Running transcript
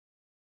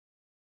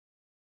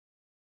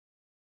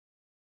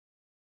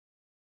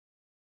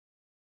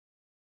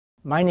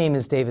My name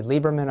is David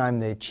Lieberman.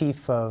 I'm the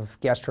Chief of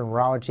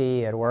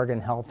Gastroenterology at Oregon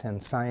Health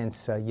and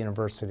Science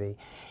University.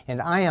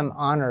 And I am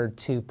honored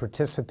to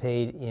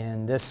participate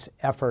in this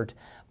effort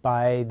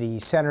by the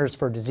Centers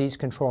for Disease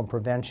Control and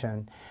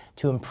Prevention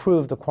to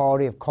improve the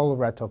quality of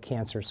colorectal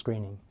cancer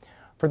screening.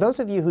 For those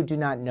of you who do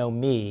not know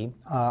me,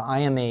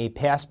 I am a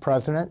past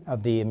president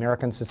of the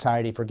American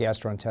Society for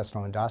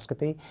Gastrointestinal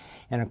Endoscopy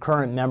and a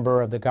current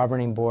member of the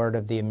governing board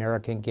of the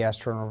American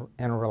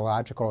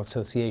Gastroenterological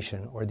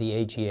Association, or the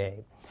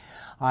AGA.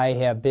 I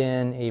have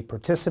been a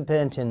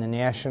participant in the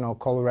National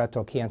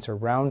Colorectal Cancer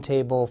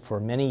Roundtable for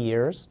many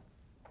years.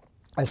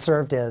 I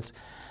served as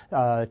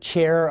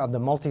chair of the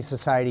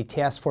Multi-Society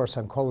Task Force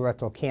on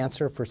Colorectal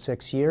Cancer for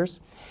 6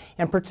 years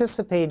and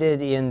participated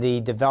in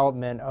the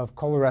development of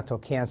colorectal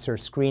cancer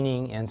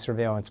screening and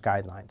surveillance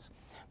guidelines.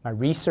 My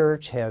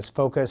research has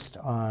focused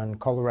on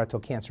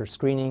colorectal cancer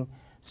screening,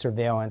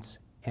 surveillance,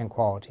 and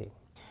quality.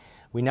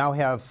 We now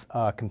have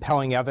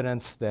compelling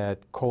evidence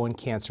that colon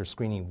cancer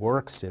screening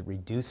works. It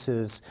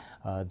reduces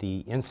the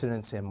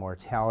incidence and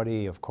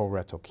mortality of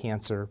colorectal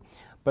cancer,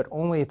 but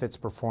only if it's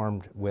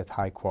performed with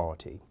high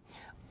quality.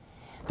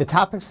 The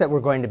topics that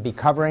we're going to be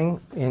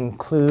covering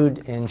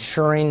include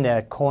ensuring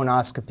that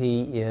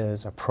colonoscopy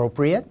is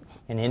appropriate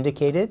and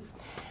indicated,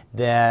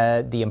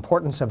 the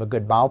importance of a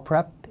good bowel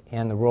prep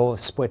and the role of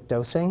split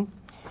dosing,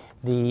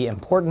 the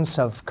importance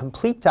of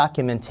complete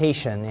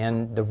documentation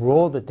and the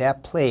role that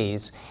that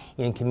plays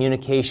in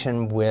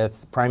communication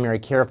with primary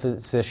care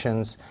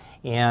physicians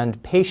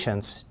and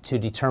patients to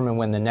determine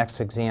when the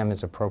next exam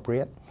is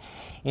appropriate,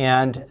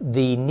 and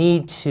the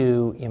need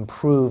to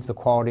improve the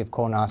quality of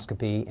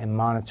colonoscopy and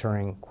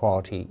monitoring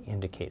quality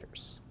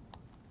indicators.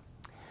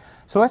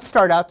 So let's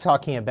start out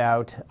talking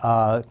about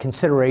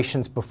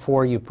considerations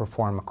before you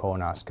perform a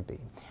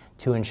colonoscopy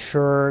to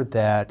ensure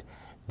that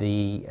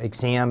the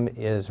exam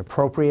is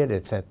appropriate,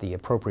 it's at the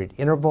appropriate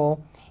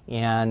interval,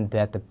 and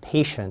that the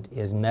patient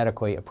is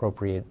medically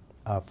appropriate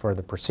for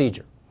the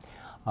procedure.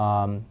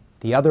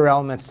 The other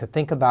elements to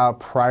think about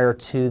prior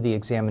to the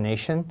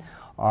examination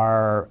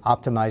are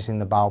optimizing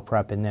the bowel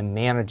prep and then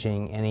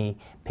managing any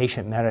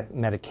patient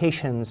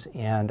medications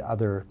and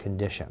other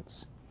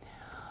conditions.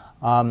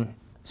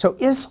 So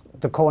is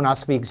the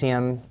colonoscopy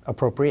exam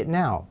appropriate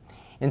now?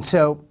 And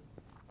so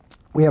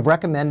we have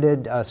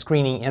recommended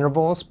screening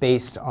intervals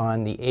based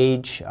on the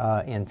age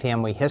and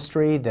family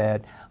history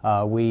that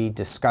we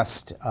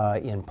discussed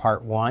in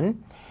part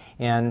 1.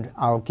 And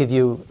I'll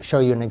show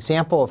you an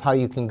example of how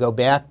you can go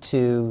back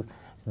to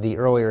the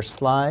earlier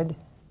slide.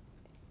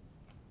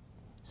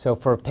 So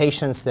for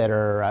patients that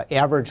are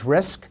average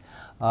risk,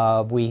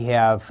 we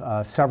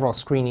have several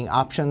screening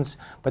options,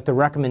 but the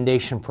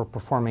recommendation for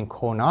performing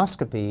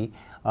colonoscopy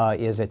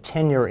is at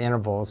 10-year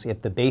intervals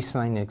if the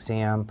baseline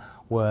exam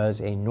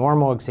was a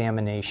normal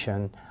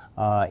examination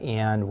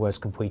and was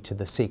complete to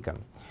the cecum.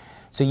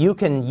 So you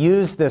can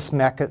use this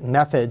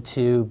method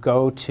to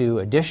go to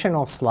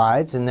additional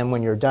slides, and then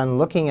when you're done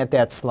looking at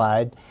that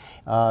slide,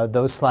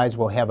 those slides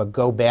will have a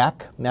go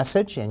back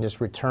message and just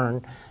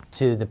return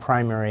to the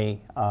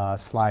primary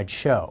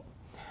slideshow.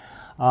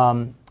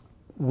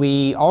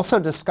 We also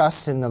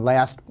discussed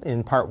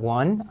in part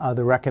 1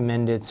 the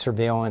recommended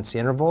surveillance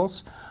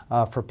intervals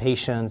for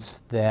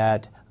patients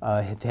that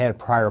have had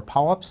prior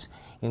polyps,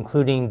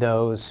 including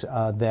those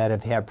that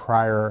have had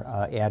prior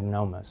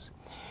adenomas.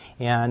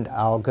 And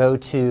I'll go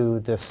to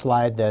the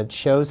slide that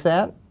shows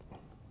that,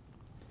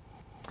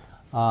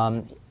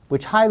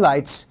 which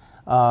highlights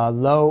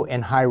low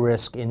and high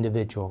risk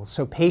individuals.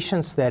 So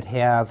patients that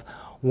have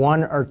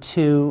 1 or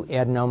 2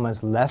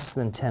 adenomas less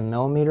than 10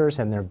 millimeters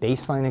in their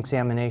baseline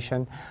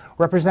examination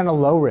represent a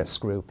low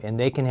risk group, and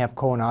they can have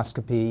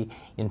colonoscopy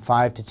in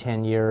 5 to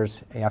 10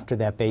 years after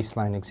that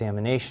baseline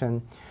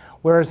examination.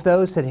 Whereas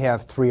those that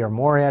have 3 or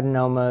more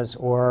adenomas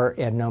or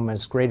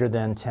adenomas greater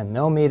than 10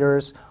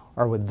 millimeters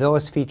or with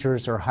villus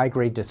features or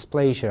high-grade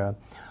dysplasia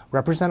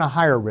represent a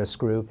higher risk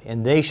group,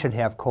 and they should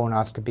have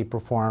colonoscopy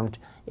performed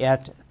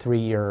at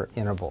 3-year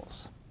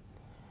intervals.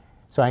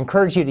 So I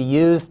encourage you to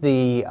use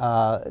the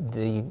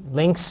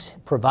links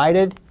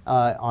provided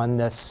on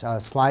this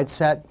slide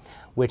set,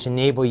 which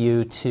enable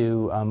you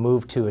to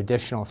move to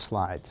additional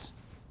slides.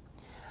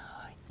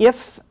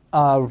 If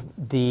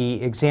the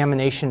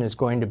examination is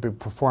going to be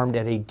performed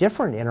at a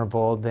different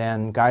interval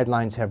than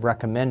guidelines have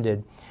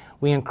recommended,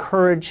 we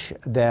encourage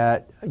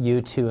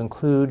you to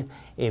include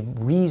a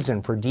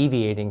reason for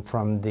deviating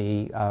from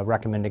the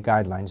recommended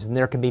guidelines. And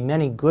there can be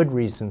many good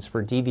reasons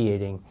for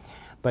deviating,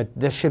 but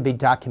this should be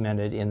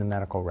documented in the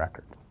medical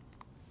record.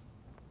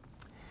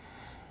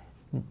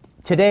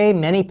 Today,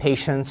 many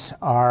patients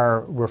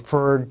are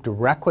referred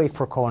directly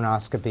for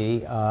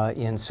colonoscopy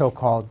in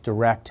so-called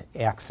direct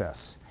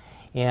access.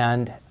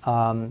 And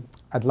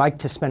I'd like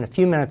to spend a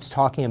few minutes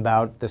talking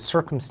about the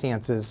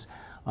circumstances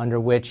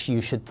under which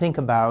you should think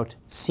about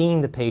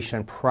seeing the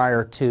patient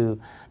prior to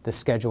the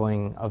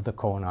scheduling of the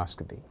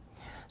colonoscopy.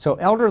 So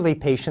elderly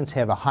patients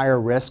have a higher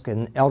risk,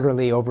 and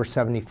elderly over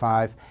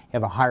 75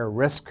 have a higher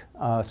risk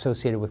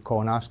associated with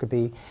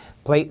colonoscopy.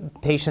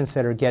 Patients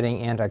that are getting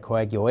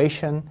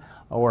anticoagulation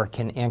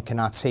and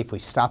cannot safely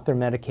stop their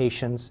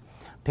medications,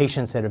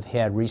 patients that have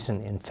had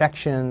recent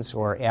infections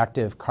or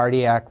active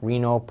cardiac,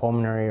 renal,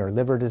 pulmonary, or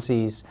liver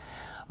disease,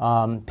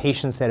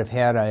 patients that have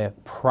had a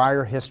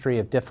prior history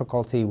of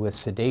difficulty with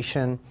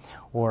sedation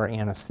or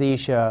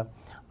anesthesia,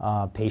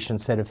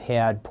 patients that have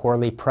had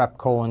poorly prepped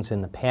colons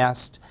in the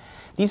past.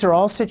 These are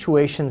all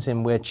situations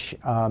in which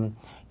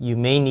you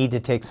may need to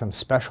take some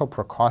special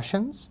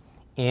precautions,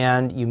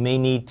 and you may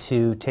need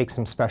to take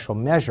some special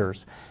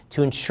measures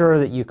to ensure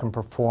that you can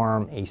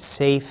perform a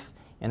safe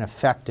and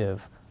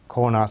effective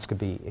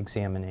colonoscopy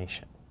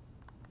examination.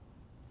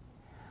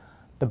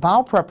 The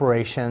bowel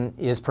preparation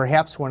is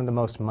perhaps one of the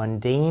most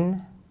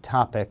mundane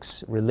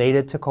topics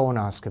related to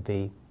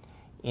colonoscopy,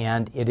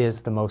 and it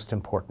is the most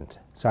important.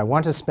 So I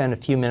want to spend a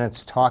few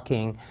minutes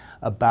talking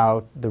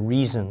about the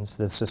reasons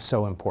this is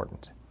so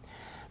important.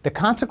 The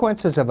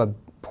consequences of a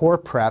poor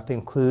prep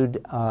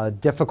include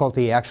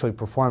difficulty actually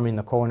performing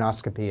the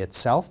colonoscopy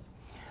itself,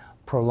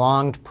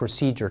 prolonged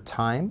procedure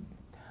time,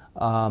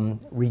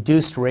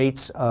 reduced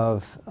rates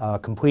of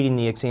completing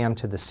the exam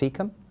to the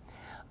cecum,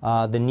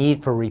 the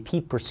need for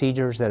repeat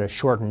procedures at a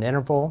shortened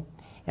interval,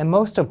 and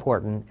most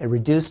important, a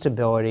reduced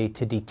ability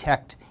to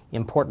detect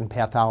important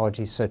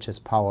pathologies such as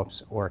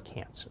polyps or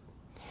cancer.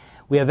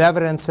 We have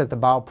evidence that the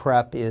bowel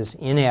prep is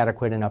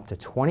inadequate in up to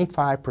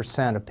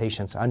 25% of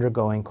patients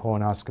undergoing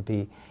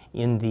colonoscopy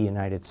in the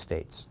United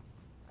States.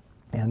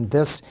 And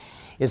this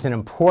is an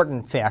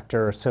important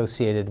factor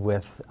associated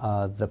with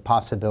the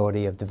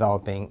possibility of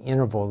developing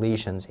interval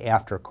lesions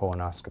after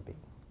colonoscopy.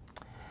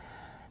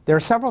 There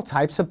are several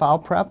types of bowel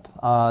prep.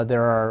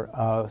 There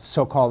are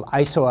so-called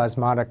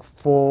isoosmotic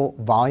full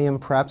volume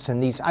preps,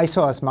 and these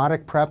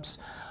isoosmotic preps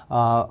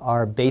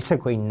are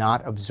basically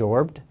not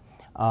absorbed.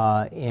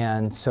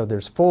 And so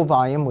there's full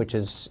volume, which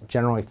is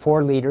generally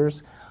 4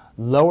 liters,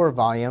 lower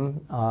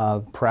volume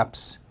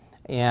preps,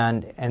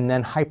 and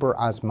then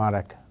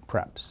hyperosmotic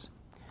preps.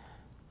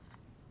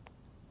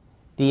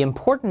 The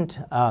important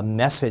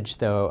message,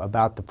 though,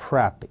 about the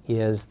prep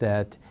is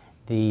that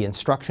the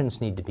instructions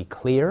need to be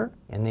clear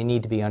and they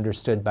need to be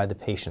understood by the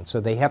patient.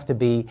 So they have to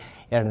be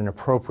at an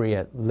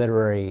appropriate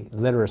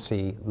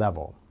literacy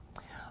level.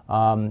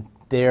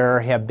 There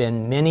have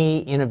been many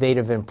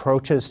innovative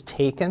approaches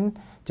taken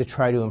to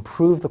try to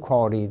improve the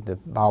quality of the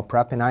bowel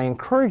prep, and I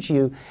encourage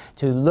you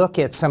to look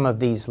at some of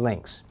these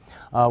links.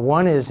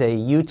 One is a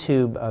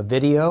YouTube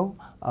video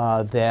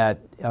that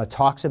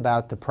talks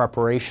about the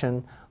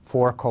preparation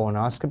for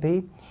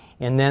colonoscopy,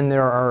 and then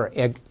there are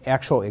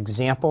actual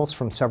examples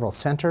from several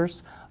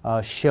centers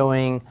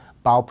showing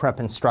bowel prep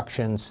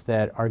instructions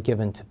that are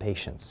given to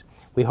patients.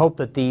 We hope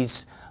that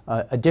these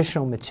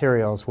additional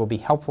materials will be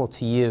helpful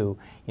to you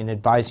in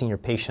advising your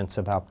patients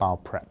about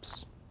bowel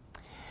preps.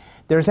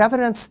 There's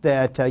evidence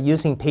that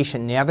using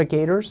patient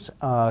navigators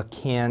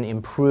can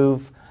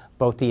improve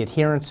both the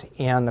adherence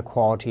and the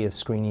quality of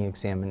screening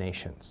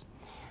examinations.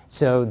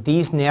 So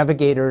these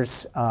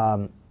navigators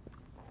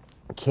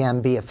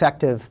can be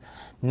effective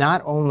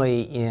not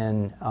only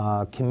in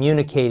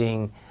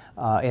communicating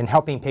and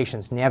helping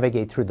patients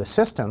navigate through the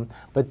system,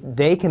 but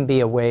they can be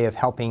a way of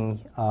helping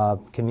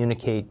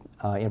communicate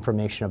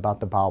information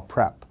about the bowel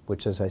prep,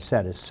 which, as I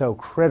said, is so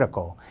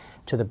critical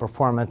to the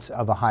performance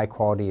of a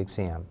high-quality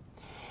exam.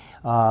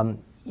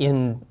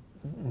 In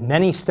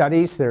many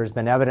studies, there's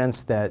been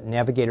evidence that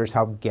navigators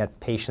help get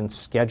patients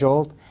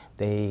scheduled,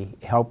 they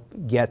help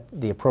get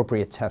the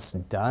appropriate tests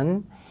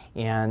done,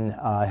 and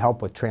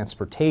help with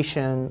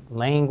transportation,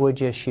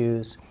 language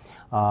issues,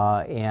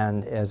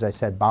 and, as I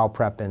said, bowel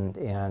prep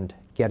and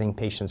getting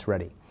patients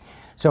ready.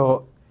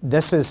 So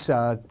this is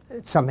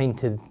something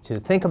to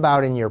think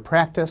about in your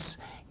practice,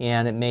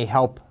 and it may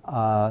help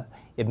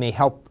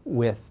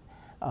with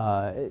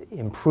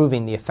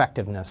improving the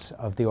effectiveness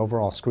of the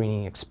overall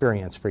screening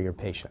experience for your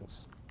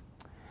patients.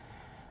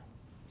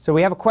 So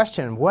we have a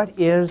question: what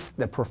is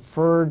the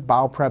preferred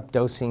bowel prep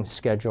dosing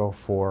schedule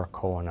for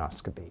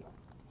colonoscopy?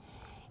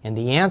 And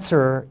the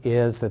answer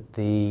is that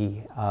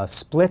the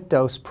split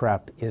dose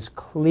prep is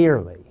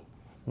clearly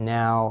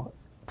now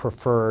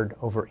preferred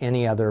over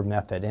any other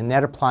method, and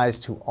that applies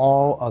to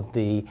all of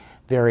the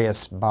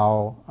various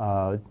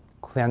bowel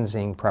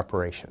cleansing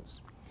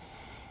preparations.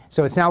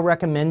 So it's now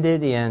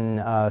recommended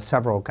in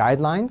several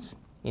guidelines,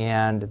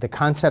 and the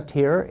concept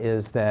here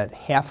is that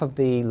half of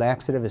the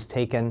laxative is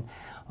taken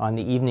on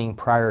the evening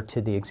prior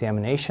to the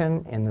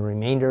examination, and the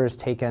remainder is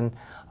taken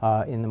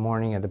in the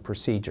morning of the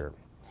procedure.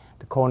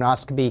 The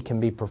colonoscopy can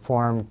be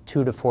performed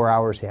 2 to 4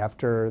 hours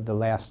after the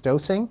last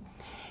dosing,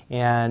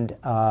 and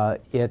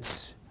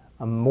it's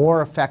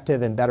more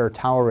effective and better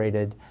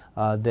tolerated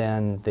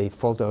than the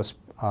full dose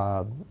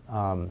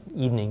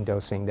evening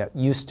dosing that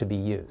used to be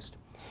used.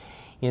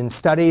 In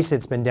studies,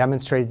 it's been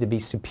demonstrated to be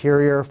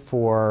superior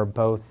for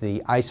both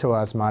the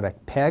isoosmotic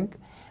PEG,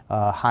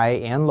 high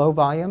and low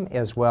volume,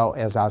 as well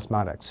as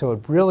osmotic. So it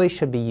really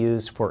should be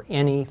used for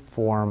any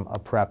form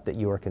of prep that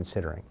you are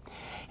considering.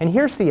 And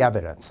here's the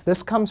evidence.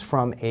 This comes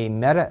from a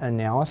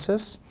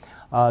meta-analysis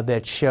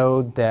that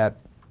showed that,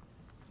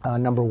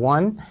 number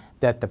one,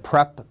 that the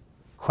prep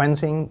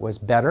cleansing was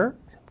better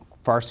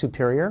far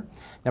superior.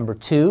 Number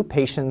 2,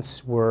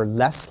 patients were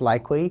less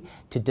likely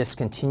to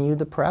discontinue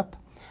the prep.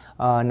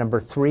 Number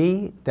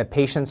 3, that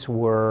patients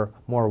were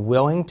more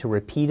willing to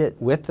repeat it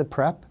with the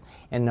prep.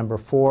 And number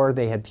 4,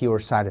 they had fewer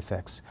side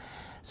effects.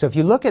 So if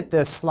you look at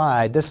this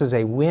slide, this is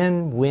a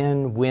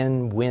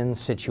win-win-win-win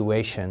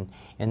situation,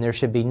 and there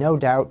should be no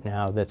doubt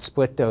now that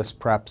split-dose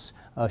preps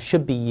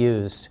should be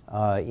used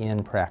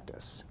in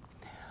practice.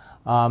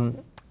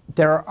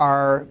 There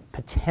are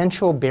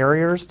potential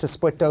barriers to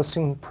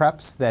split-dosing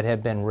preps that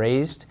have been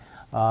raised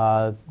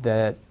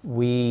that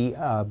we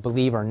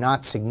believe are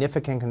not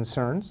significant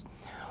concerns.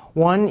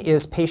 One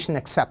is patient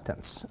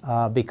acceptance,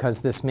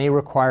 because this may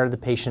require the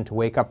patient to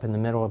wake up in the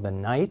middle of the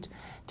night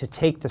to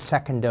take the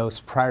second dose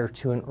prior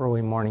to an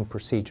early morning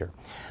procedure.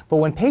 But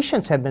when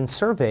patients have been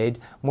surveyed,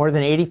 more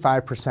than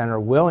 85%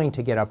 are willing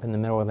to get up in the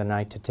middle of the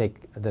night to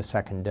take the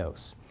second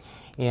dose.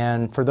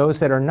 And for those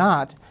that are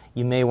not,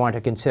 you may want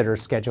to consider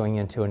scheduling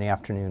into an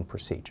afternoon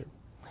procedure.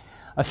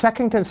 A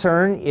second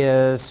concern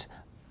is,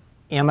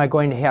 am I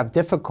going to have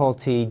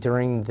difficulty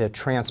during the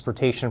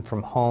transportation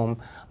from home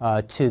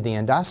to the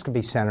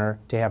endoscopy center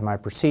to have my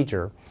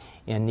procedure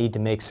and need to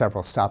make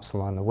several stops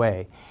along the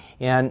way?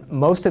 And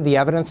most of the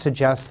evidence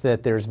suggests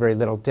that there's very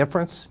little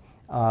difference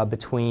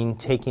between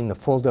taking the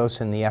full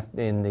dose in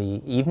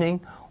the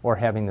evening or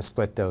having the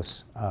split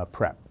dose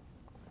prep.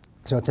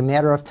 So it's a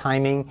matter of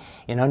timing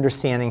and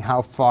understanding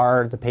how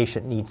far the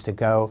patient needs to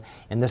go,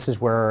 and this is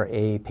where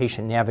a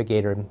patient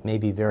navigator may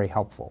be very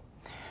helpful.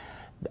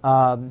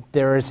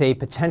 There is a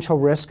potential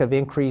risk of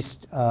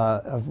increased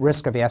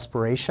risk of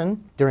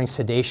aspiration during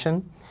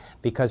sedation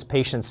because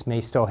patients may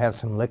still have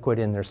some liquid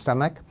in their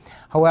stomach.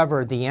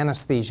 However, the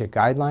anesthesia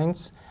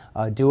guidelines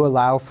do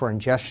allow for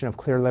ingestion of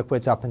clear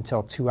liquids up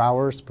until 2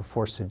 hours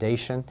before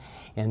sedation,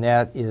 and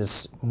that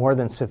is more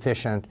than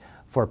sufficient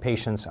for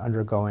patients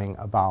undergoing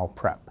a bowel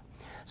prep.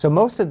 So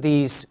most of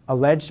these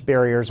alleged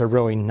barriers are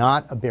really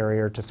not a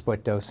barrier to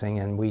split dosing,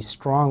 and we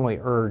strongly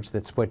urge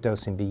that split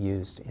dosing be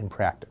used in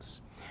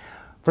practice.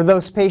 For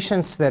those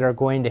patients that are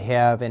going to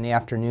have an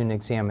afternoon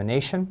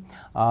examination,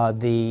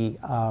 the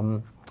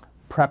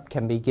prep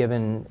can be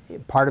given,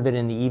 part of it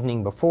in the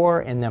evening before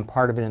and then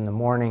part of it in the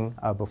morning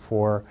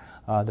before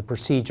the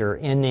procedure,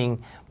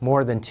 ending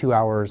more than 2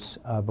 hours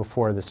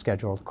before the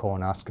scheduled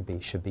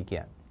colonoscopy should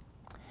begin.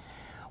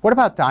 What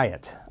about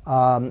diet?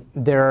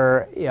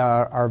 There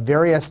are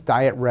various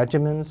diet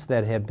regimens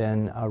that have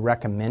been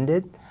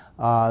recommended.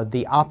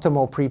 The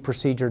optimal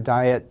pre-procedure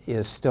diet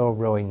is still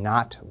really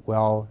not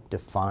well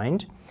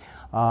defined.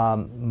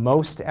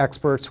 Most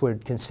experts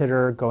would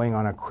consider going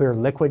on a clear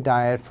liquid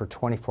diet for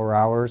 24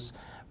 hours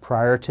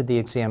prior to the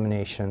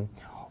examination,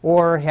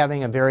 or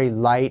having a very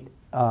light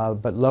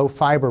but low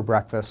fiber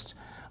breakfast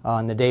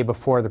on the day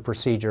before the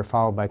procedure,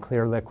 followed by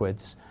clear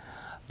liquids.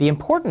 The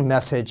important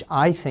message,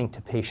 I think,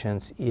 to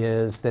patients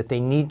is that they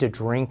need to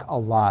drink a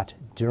lot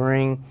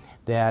during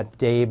that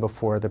day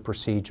before the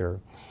procedure,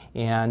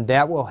 and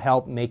that will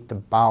help make the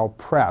bowel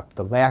prep,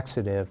 the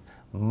laxative,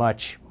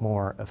 much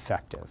more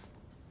effective.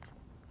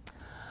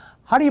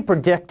 How do you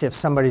predict if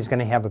somebody's going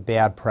to have a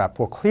bad prep?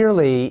 Well,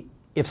 clearly,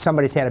 if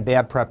somebody's had a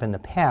bad prep in the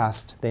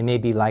past, they may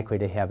be likely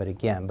to have it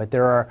again. But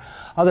there are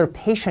other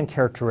patient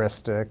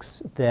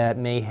characteristics that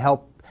may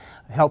help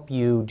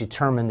you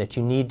determine that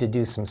you need to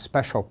do some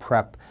special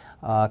prep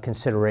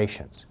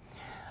considerations.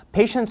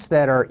 Patients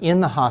that are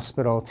in the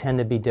hospital tend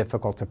to be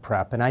difficult to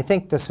prep, and I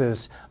think this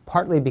is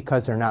partly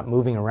because they're not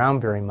moving around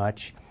very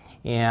much,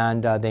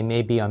 and they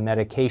may be on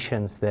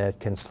medications that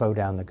can slow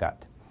down the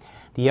gut.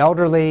 The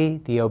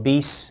elderly, the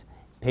obese,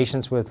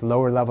 patients with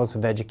lower levels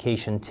of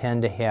education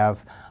tend to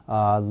have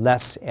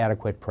less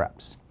adequate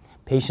preps.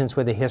 Patients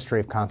with a history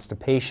of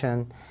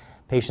constipation,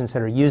 patients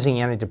that are using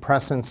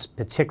antidepressants,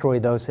 particularly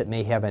those that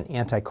may have an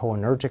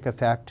anticholinergic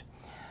effect,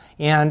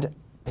 and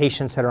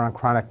patients that are on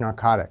chronic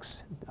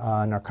narcotics.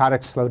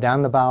 Narcotics slow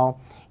down the bowel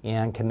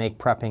and can make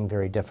prepping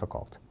very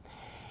difficult.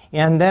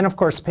 And then, of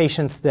course,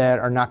 patients that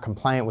are not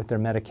compliant with their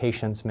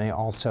medications may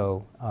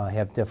also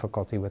have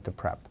difficulty with the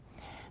prep.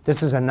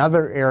 This is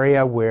another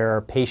area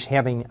where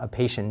having a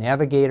patient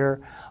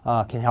navigator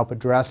can help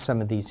address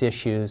some of these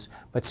issues,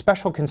 but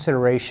special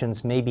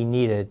considerations may be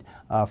needed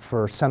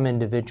for some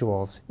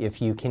individuals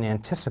if you can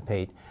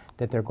anticipate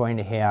that they're going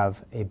to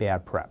have a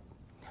bad prep.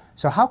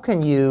 So how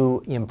can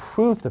you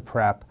improve the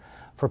prep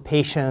for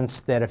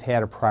patients that have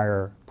had a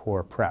prior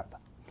poor prep?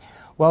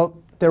 Well,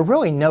 there are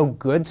really no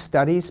good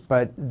studies,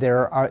 but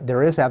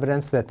there is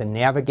evidence that the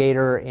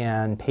navigator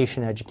and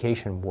patient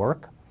education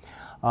work.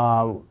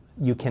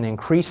 You can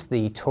increase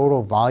the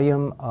total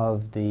volume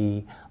of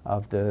the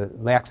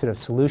laxative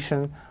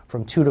solution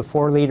from 2 to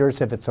 4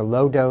 liters if it's a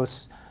low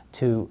dose,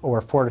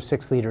 or 4 to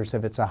 6 liters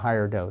if it's a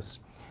higher dose.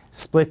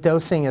 Split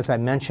dosing, as I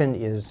mentioned,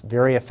 is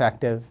very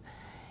effective.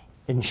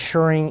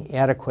 Ensuring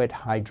adequate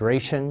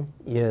hydration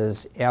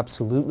is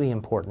absolutely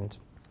important.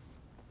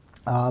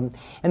 And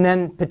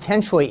then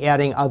potentially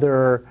adding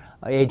other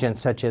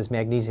agents such as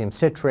magnesium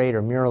citrate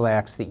or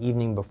Miralax the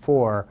evening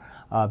before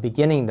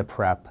beginning the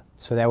prep,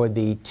 so that would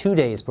be 2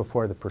 days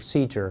before the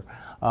procedure,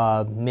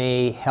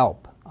 may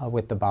help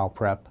with the bowel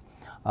prep.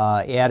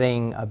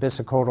 Adding a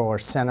bisacodyl or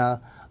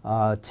senna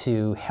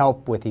to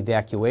help with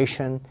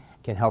evacuation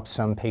can help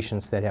some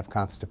patients that have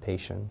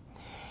constipation.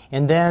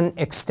 And then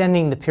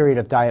extending the period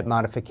of diet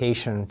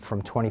modification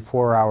from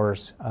 24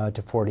 hours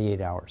to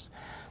 48 hours.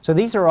 So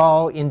these are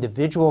all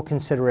individual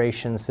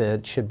considerations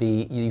that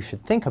you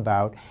should think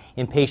about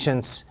in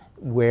patients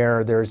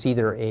where there's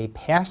either a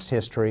past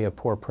history of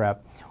poor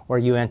prep or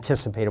you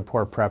anticipate a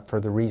poor prep for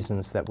the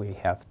reasons that we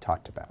have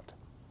talked about.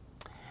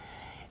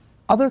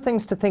 Other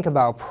things to think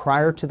about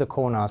prior to the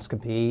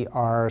colonoscopy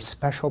are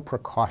special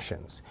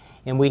precautions.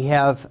 And we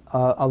have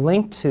a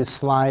link to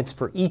slides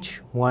for each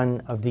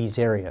one of these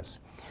areas.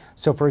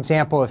 So for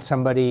example, if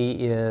somebody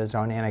is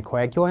on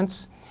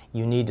anticoagulants,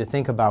 you need to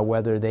think about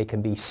whether they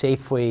can be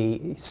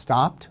safely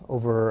stopped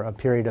over a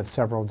period of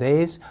several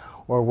days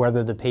or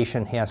whether the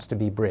patient has to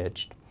be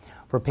bridged.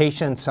 For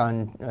patients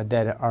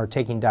that are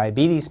taking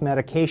diabetes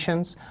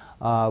medications,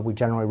 we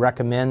generally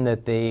recommend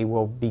that they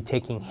will be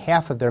taking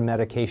half of their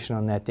medication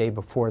on that day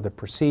before the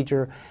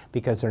procedure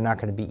because they're not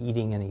going to be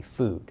eating any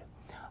food.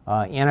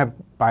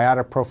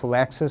 Antibiotic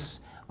prophylaxis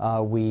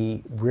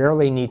we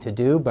rarely need to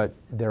do, but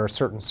there are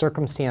certain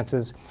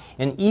circumstances.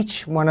 And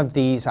each one of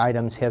these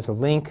items has a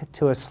link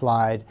to a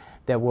slide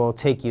that will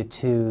take you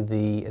to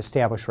the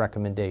established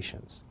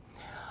recommendations.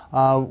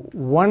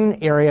 One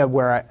area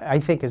where I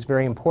think is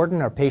very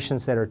important are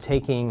patients that are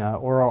taking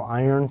oral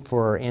iron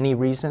for any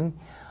reason.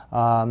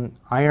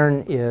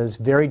 Iron is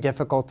very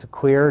difficult to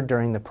clear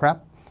during the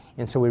prep,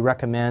 and so we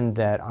recommend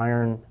that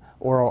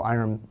oral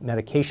iron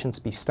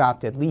medications be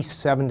stopped at least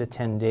 7 to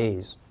 10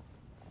 days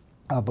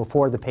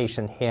before the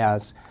patient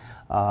has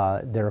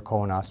their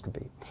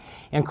colonoscopy.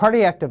 And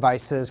cardiac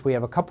devices, we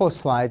have a couple of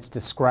slides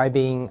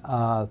describing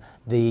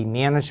the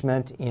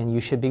management, and you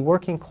should be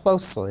working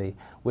closely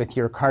with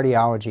your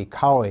cardiology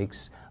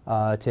colleagues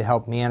to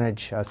help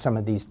manage some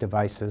of these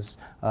devices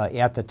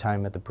at the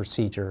time of the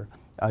procedure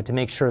to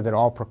make sure that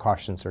all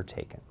precautions are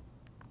taken.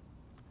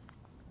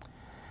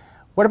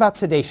 What about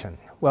sedation?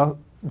 Well,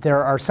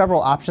 there are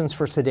several options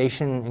for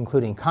sedation,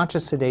 including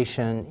conscious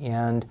sedation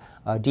and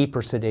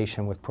deeper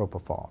sedation with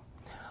propofol.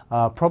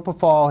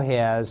 Propofol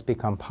has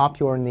become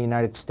popular in the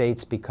United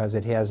States because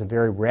it has a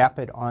very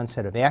rapid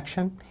onset of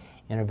action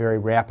and a very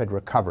rapid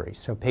recovery.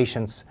 So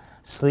patients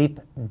sleep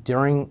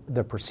during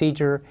the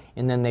procedure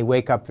and then they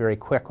wake up very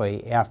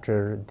quickly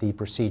after the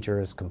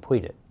procedure is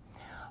completed.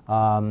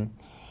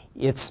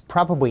 It's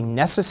probably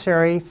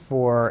necessary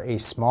for a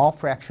small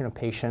fraction of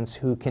patients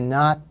who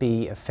cannot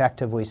be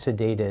effectively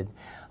sedated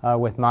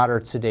with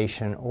moderate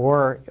sedation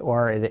or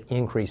at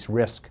increased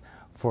risk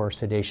for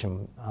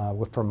sedation,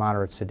 for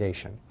moderate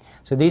sedation.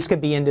 So these could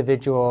be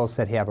individuals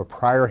that have a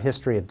prior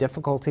history of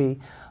difficulty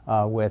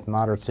with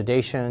moderate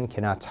sedation,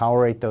 cannot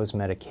tolerate those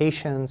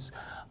medications,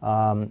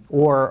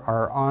 or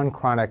are on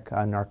chronic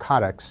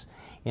narcotics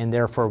and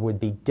therefore would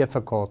be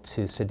difficult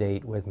to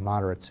sedate with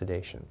moderate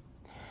sedation.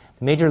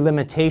 The major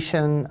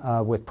limitation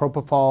with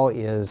propofol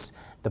is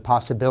the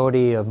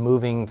possibility of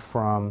moving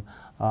from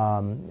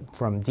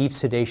deep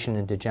sedation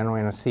into general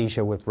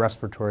anesthesia with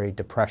respiratory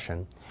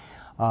depression.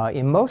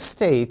 In most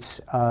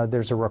states,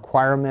 there's a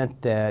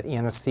requirement that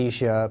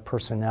anesthesia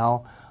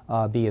personnel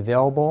be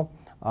available,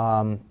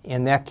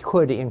 and that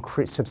could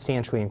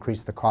substantially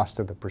increase the cost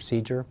of the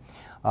procedure.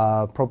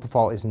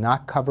 Propofol is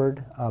not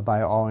covered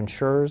by all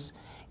insurers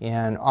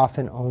and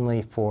often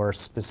only for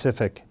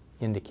specific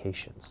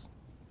indications.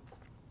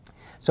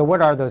 So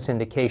what are those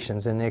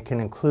indications? And they can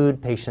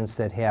include patients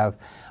that have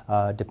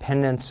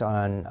dependence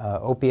on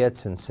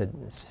opiates and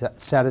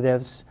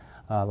sedatives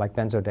like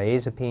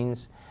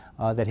benzodiazepines,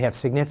 that have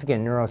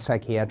significant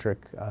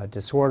neuropsychiatric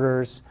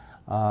disorders,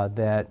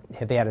 that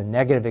have had a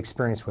negative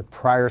experience with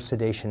prior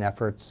sedation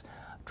efforts,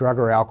 drug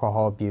or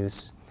alcohol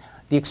abuse.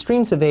 The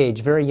extremes of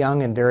age, very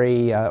young and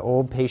very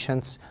old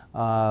patients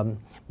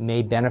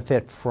may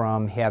benefit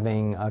from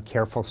having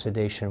careful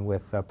sedation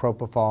with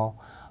propofol.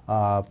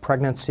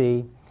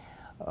 Pregnancy,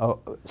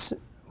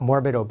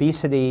 morbid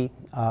obesity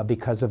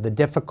because of the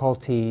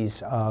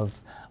difficulties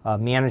of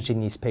managing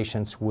these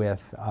patients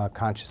with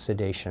conscious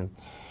sedation.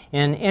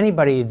 And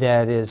anybody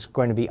that is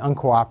going to be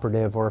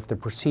uncooperative or if the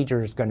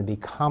procedure is going to be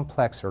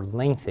complex or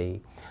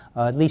lengthy,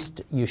 at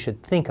least you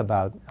should think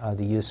about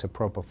the use of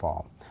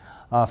propofol.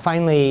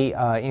 Finally,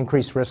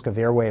 increased risk of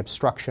airway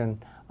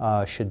obstruction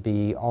should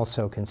be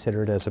also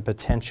considered as a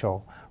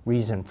potential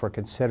reason for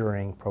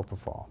considering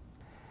propofol.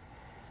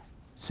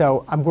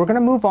 So we're going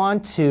to move on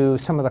to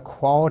some of the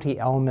quality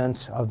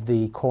elements of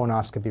the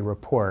colonoscopy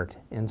report.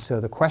 And so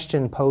the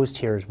question posed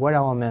here is what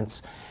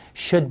elements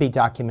should be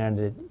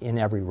documented in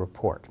every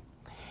report?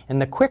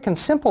 And the quick and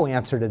simple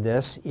answer to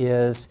this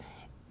is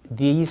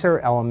these are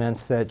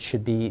elements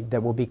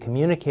that will be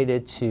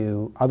communicated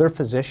to other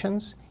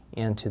physicians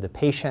and to the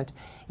patient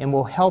and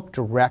will help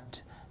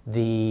direct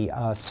the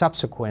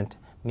subsequent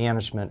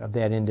management of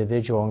that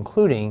individual,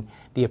 including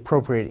the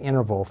appropriate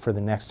interval for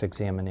the next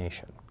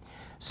examination.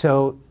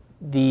 So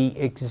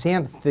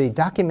the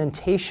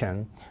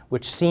documentation,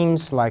 which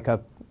seems like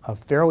a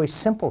fairly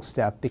simple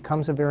step,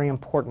 becomes a very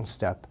important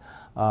step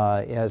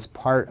as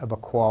part of a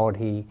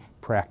quality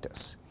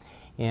practice.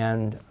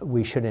 and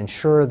we should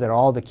ensure that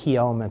all the key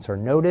elements are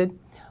noted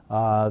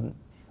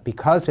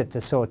because it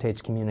facilitates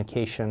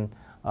communication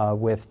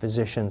with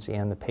physicians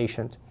and the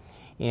patient,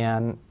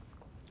 and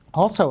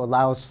also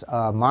allows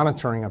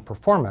monitoring of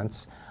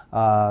performance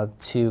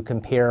to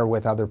compare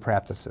with other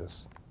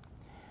practices.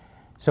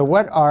 So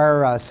what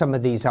are some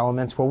of these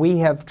elements? Well, we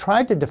have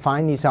tried to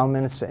define these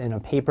elements in a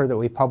paper that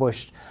we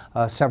published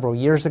several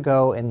years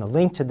ago, and the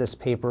link to this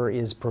paper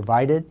is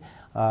provided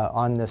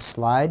on this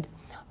slide.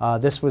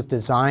 This was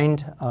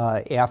designed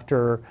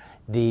after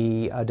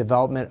the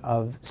development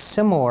of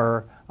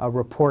similar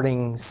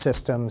reporting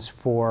systems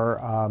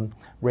for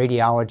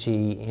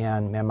radiology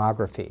and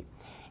mammography.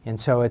 And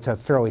so it's a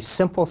fairly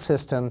simple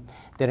system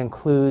that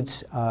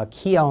includes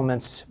key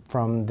elements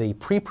from the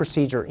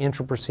pre-procedure,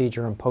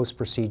 intra-procedure, and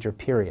post-procedure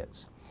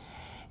periods.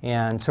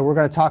 And so we're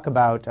going to talk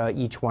about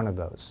each one of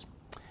those.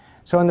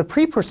 So in the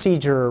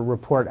pre-procedure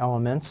report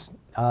elements,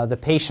 the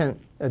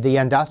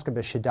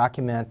endoscopist should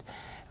document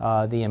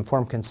the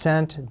informed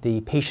consent, the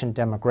patient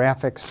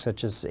demographics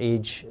such as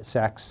age,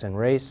 sex, and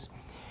race,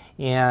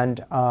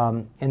 and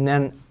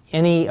then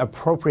any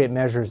appropriate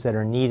measures that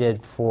are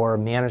needed for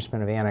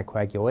management of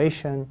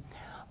anticoagulation,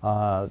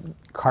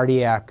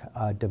 cardiac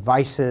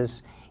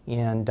devices,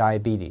 and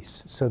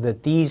diabetes, so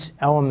that these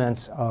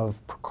elements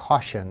of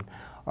precaution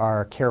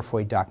are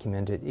carefully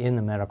documented in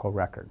the medical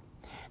record.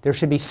 There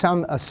should be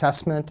some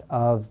assessment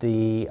of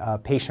the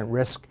patient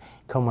risk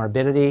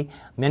comorbidity.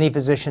 Many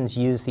physicians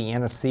use the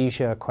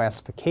anesthesia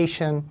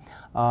classification,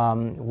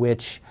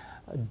 which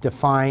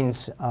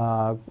defines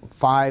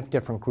 5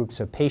 different groups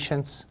of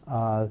patients,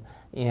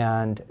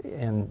 and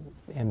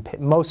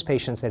most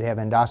patients that have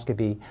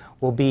endoscopy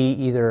will be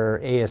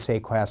either ASA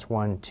class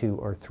 1, 2,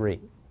 or 3.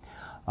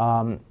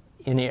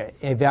 In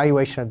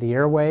evaluation of the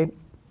airway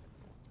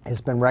has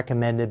been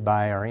recommended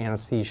by our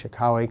anesthesia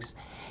colleagues,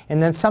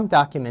 and then some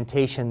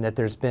documentation that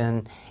there's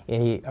been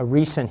a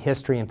recent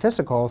history and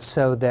physicals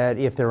so that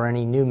if there are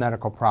any new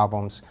medical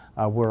problems,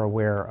 we're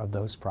aware of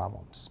those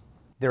problems.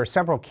 There are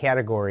several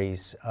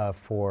categories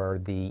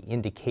for the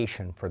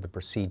indication for the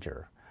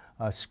procedure.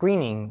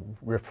 Screening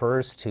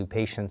refers to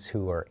patients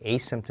who are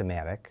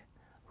asymptomatic,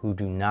 who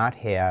do not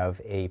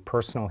have a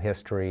personal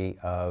history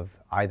of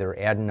either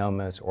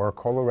adenomas or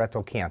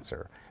colorectal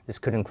cancer. This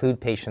could include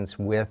patients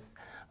with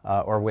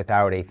or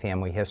without a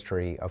family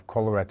history of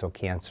colorectal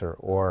cancer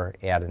or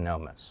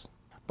adenomas.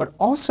 But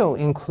also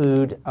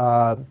include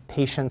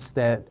patients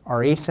that are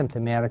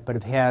asymptomatic but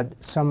have had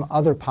some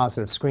other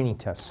positive screening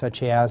tests,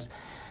 such as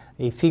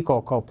a fecal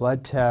occult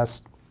blood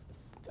test,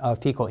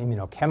 fecal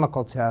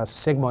immunochemical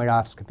test,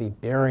 sigmoidoscopy,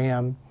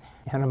 barium,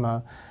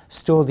 enema,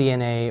 stool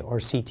DNA, or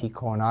CT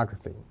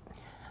colonography.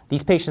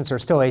 These patients are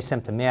still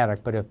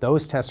asymptomatic, but if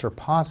those tests are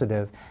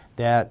positive,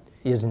 that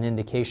is an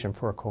indication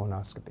for a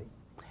colonoscopy.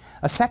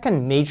 A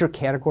second major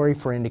category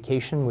for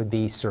indication would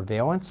be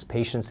surveillance,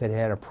 patients that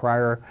had a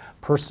prior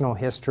personal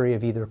history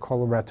of either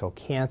colorectal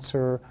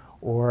cancer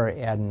or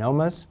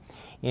adenomas,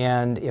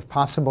 and if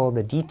possible,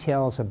 the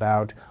details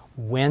about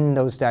when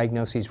those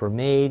diagnoses were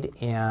made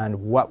and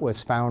what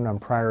was found on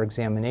prior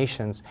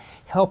examinations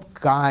help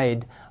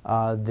guide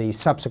the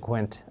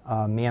subsequent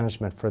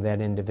management for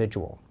that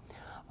individual.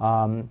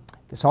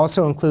 This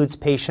also includes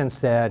patients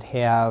that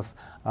have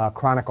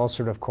chronic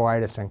ulcerative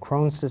colitis and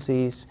Crohn's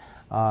disease,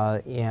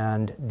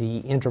 and the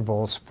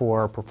intervals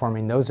for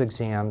performing those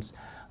exams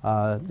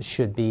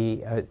should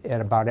be at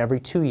about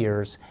every 2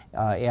 years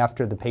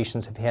after the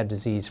patients have had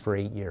disease for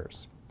 8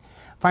 years.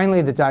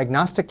 Finally, the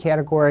diagnostic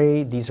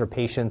category, these are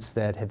patients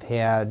that have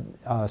had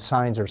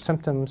signs or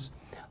symptoms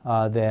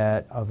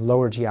of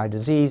lower GI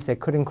disease that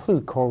could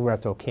include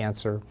colorectal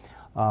cancer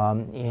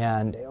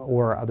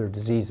or other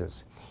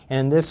diseases.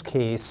 And in this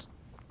case,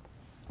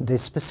 the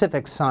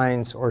specific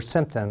signs or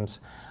symptoms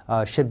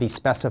should be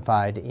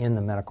specified in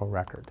the medical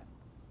record.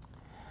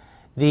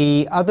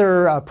 The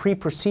other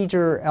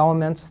pre-procedure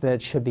elements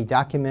that should be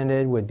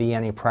documented would be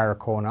any prior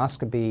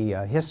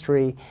colonoscopy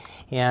history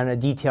and a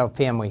detailed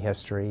family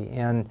history.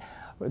 And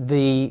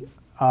the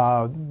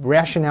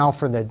rationale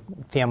for the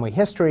family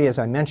history, as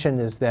I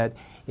mentioned, is that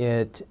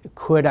it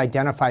could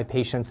identify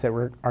patients that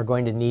are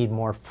going to need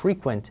more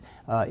frequent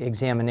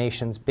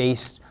examinations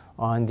based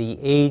on the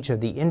age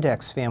of the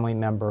index family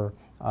member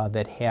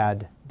that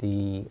had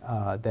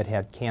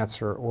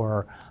cancer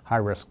or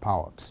high-risk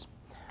polyps.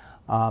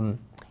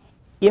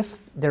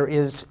 If there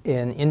is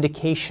an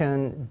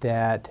indication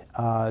that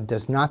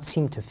does not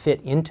seem to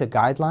fit into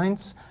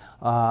guidelines,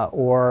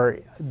 or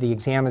the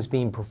exam is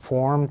being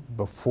performed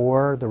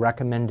before the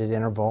recommended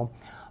interval,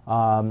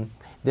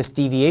 this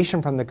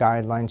deviation from the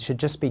guidelines should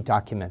just be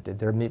documented.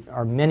 There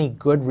are many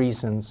good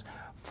reasons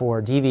for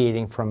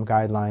deviating from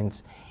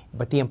guidelines,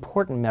 but the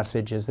important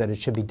message is that it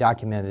should be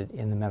documented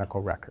in the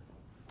medical record.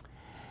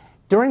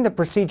 During the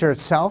procedure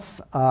itself,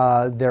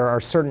 there are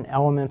certain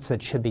elements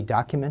that should be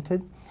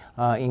documented,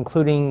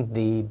 including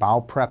the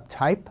bowel prep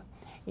type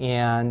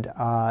and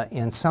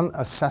some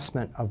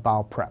assessment of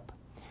bowel prep.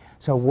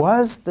 So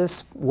was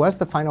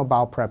the final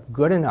bowel prep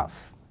good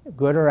enough,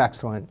 good or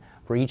excellent,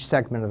 for each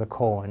segment of the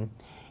colon?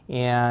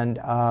 And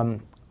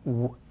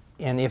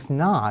and if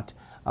not,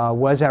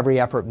 was every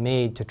effort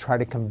made to try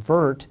to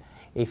convert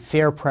a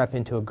fair prep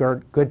into a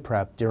good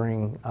prep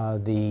during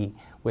the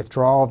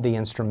withdrawal of the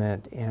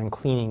instrument and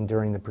cleaning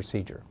during the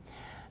procedure.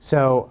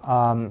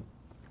 So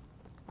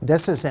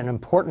this is an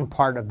important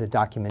part of the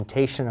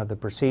documentation of the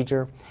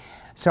procedure.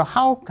 So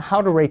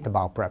how to rate the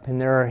bowel prep? And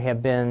there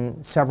have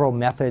been several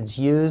methods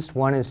used.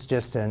 One is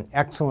just an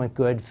excellent,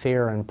 good,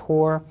 fair, and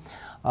poor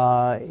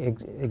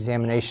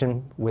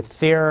examination, with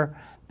fair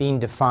being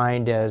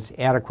defined as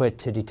adequate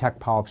to detect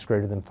polyps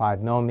greater than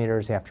 5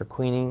 millimeters after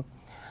cleaning.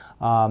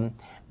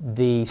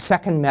 The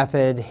second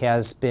method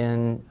has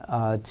been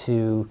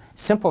to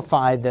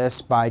simplify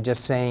this by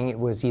just saying it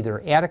was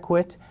either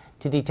adequate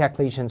to detect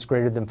lesions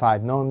greater than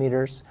 5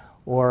 millimeters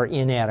or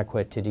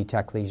inadequate to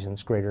detect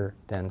lesions greater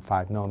than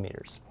 5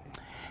 millimeters.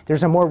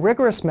 There's a more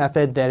rigorous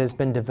method that has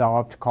been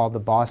developed called the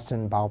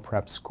Boston Bowel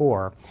Prep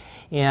Score.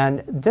 And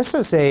this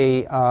is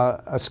a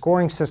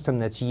scoring system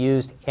that's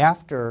used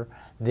after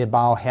the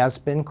bowel has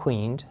been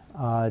cleaned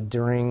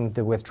during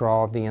the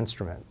withdrawal of the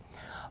instrument.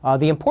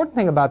 The important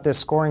thing about this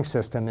scoring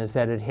system is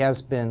that it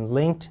has been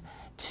linked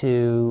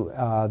to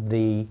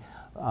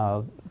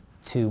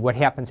what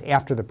happens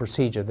after the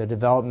procedure, the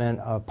development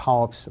of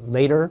polyps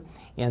later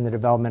and the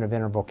development of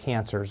interval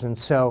cancers. And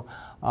so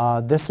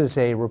this is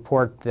a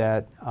report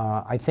that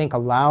I think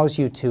allows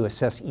you to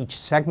assess each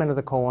segment of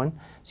the colon.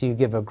 So you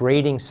give a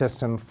grading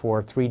system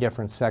for 3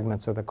 different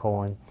segments of the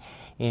colon,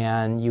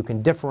 and you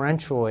can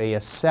differentially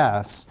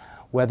assess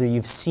whether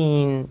you've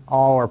seen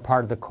all or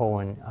part of the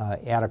colon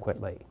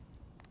adequately.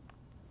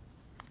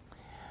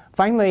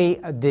 Finally,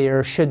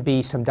 there should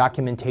be some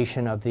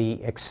documentation of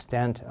the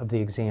extent of the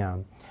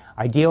exam.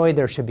 Ideally,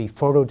 there should be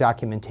photo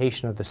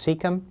documentation of the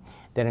cecum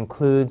that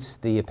includes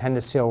the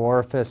appendiceal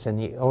orifice and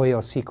the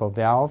ileocecal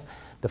valve.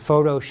 The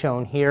photo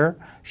shown here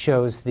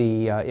shows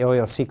the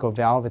ileocecal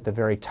valve at the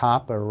very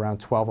top, or around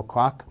 12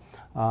 o'clock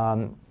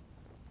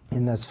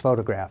in this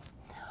photograph.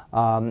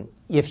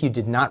 If you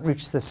did not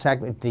reach the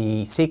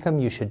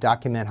cecum, you should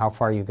document how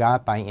far you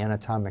got by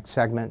anatomic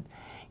segment.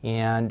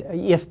 And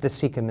if the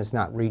cecum is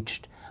not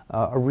reached,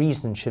 a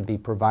reason should be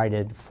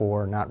provided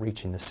for not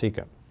reaching the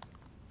cecum.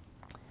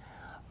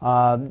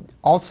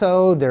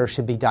 Also, there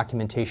should be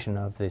documentation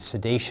of the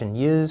sedation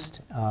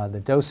used,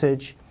 the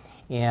dosage,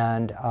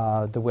 and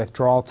the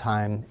withdrawal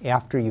time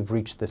after you've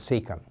reached the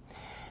cecum.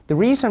 The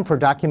reason for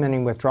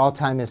documenting withdrawal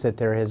time is that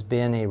there has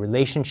been a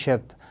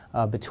relationship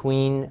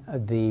between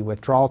the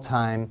withdrawal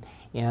time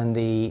and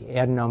the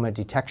adenoma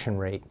detection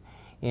rate.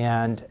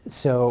 And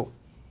so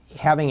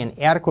having an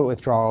adequate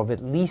withdrawal of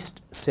at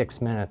least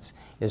 6 minutes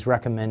is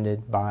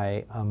recommended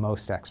by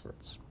most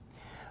experts.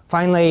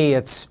 Finally,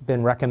 it's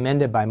been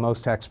recommended by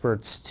most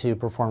experts to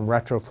perform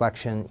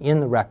retroflexion in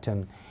the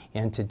rectum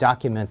and to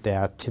document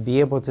that to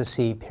be able to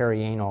see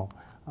perianal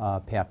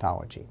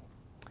pathology.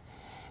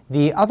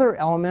 The other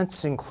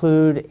elements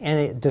include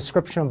a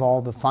description of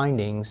all the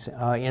findings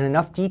in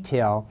enough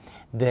detail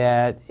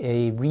that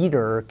a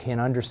reader can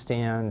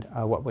understand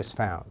what was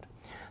found.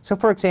 So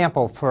for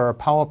example, for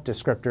polyp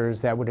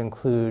descriptors, that would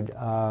include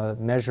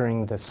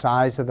measuring the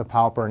size of the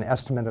polyp or an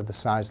estimate of the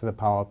size of the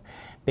polyp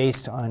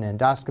based on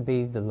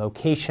endoscopy, the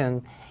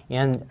location,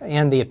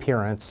 and the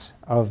appearance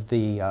of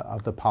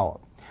the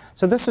polyp.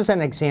 So this is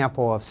an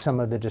example of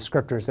some of the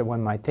descriptors that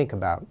one might think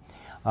about,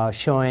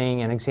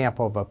 showing an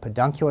example of a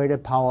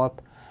pedunculated polyp,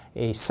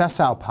 a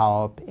sessile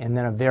polyp, and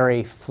then a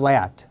very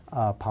flat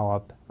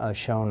polyp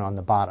shown on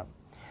the bottom.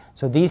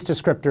 So these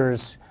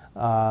descriptors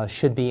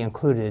should be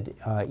included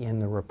in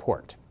the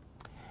report.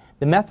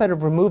 The method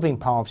of removing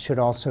polyps should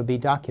also be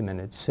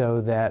documented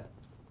so that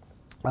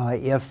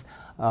if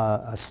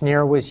a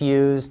snare was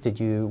used,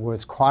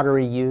 was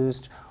cautery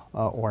used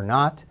or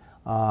not,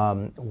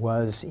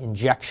 was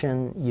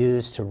injection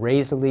used to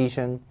raise a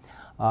lesion,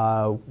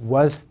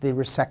 was the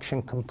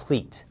resection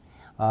complete,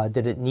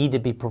 did it need to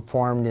be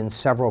performed in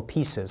several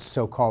pieces,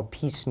 so-called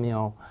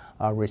piecemeal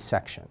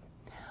resection.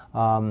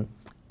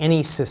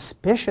 Any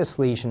suspicious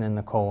lesion in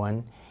the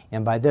colon,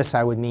 and by this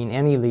I would mean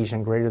any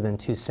lesion greater than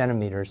 2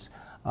 centimeters,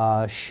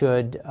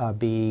 should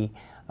be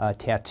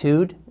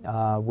tattooed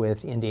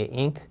with India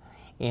ink,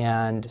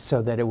 and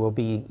so that it will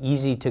be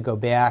easy to go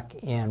back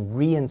and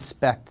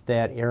re-inspect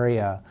that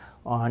area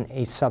on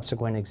a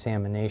subsequent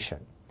examination.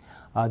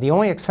 The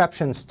only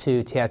exceptions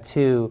to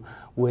tattoo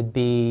would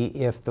be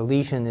if the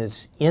lesion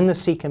is in the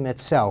cecum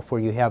itself, where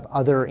you have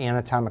other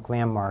anatomic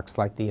landmarks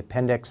like the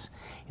appendix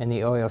and the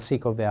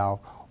ileocecal valve,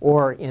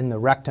 or in the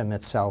rectum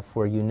itself,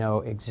 where you know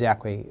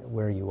exactly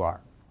where you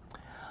are.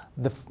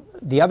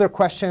 The other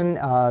question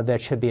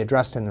that should be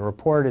addressed in the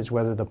report is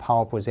whether the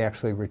polyp was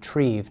actually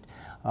retrieved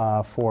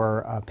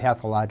for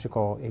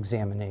pathological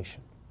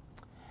examination.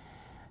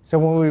 So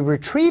when we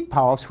retrieve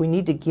polyps, we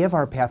need to give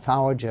our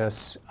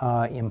pathologists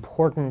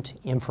important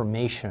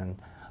information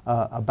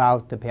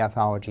about the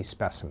pathology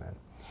specimen.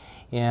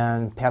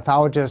 And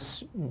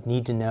pathologists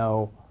need to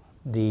know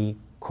the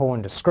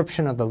colon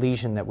description of the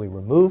lesion that we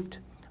removed,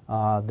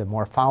 the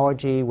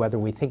morphology, whether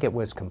we think it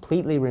was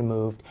completely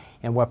removed,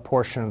 and what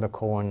portion of the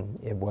colon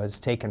it was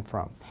taken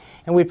from.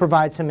 And we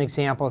provide some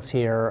examples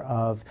here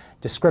of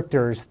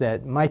descriptors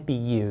that might be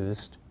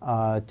used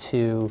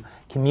to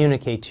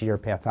communicate to your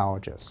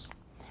pathologists.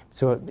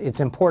 So it's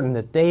important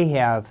that they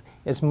have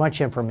as much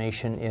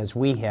information as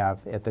we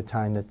have at the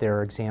time that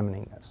they're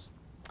examining this.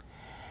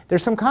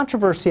 There's some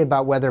controversy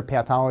about whether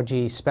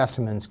pathology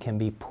specimens can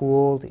be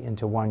pooled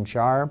into one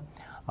jar.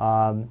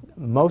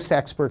 Most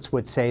experts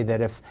would say that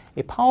if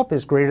a polyp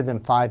is greater than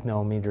 5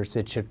 millimeters,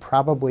 it should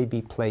probably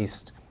be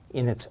placed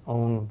in its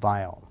own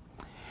vial.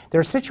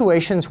 There are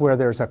situations where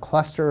there's a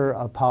cluster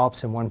of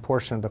polyps in one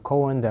portion of the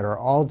colon that are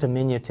all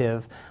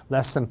diminutive,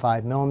 less than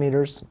 5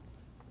 millimeters.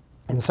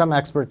 And some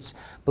experts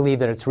believe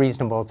that it's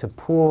reasonable to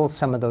pool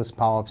some of those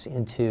polyps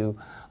into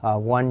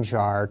one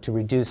jar to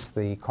reduce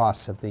the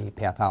costs of the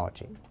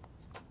pathology.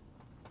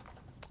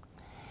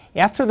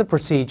 After the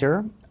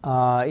procedure,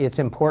 it's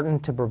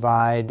important to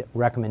provide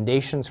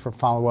recommendations for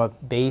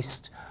follow-up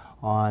based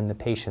on the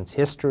patient's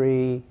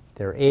history,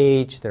 their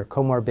age, their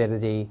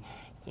comorbidity,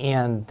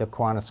 and the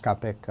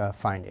colonoscopic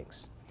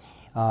findings.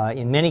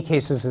 In many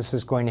cases, this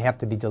is going to have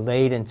to be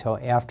delayed until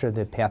after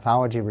the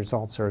pathology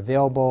results are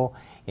available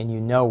and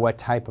you know what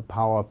type of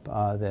polyp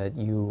that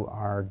you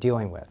are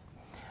dealing with.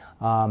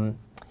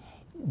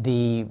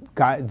 The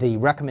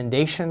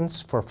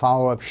recommendations for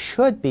follow-up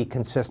should be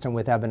consistent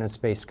with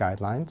evidence-based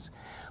guidelines,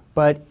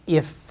 but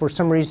if for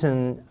some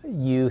reason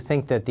you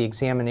think that the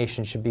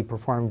examination should be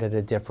performed at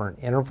a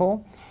different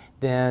interval,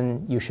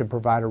 then you should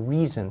provide a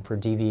reason for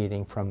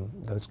deviating from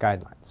those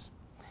guidelines.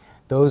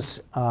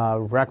 Those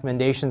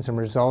recommendations and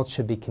results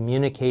should be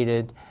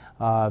communicated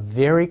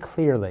very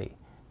clearly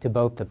to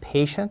both the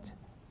patient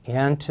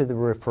and to the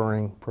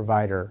referring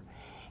provider.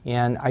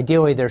 And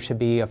ideally, there should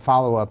be a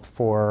follow-up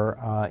for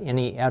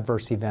any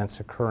adverse events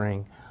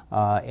occurring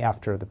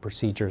after the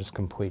procedure is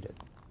completed.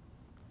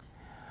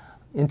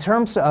 In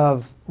terms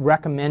of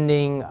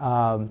recommending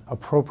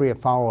appropriate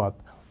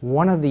follow-up,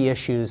 one of the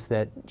issues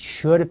that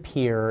should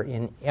appear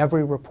in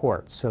every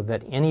report so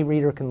that any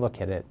reader can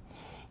look at it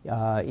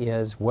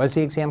is, was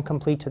the exam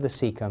complete to the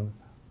cecum,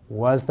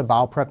 was the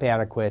bowel prep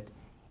adequate,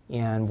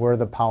 and were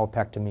the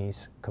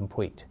polypectomies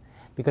complete?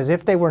 Because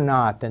if they were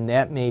not, then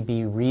that may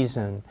be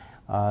reason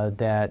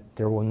that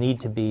there will need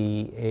to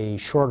be a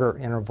shorter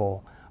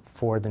interval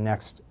for the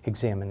next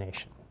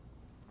examination.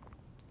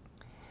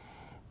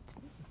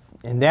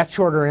 And that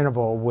shorter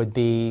interval would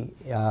be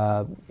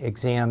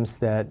exams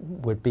that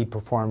would be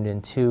performed in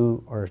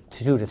 2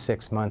 to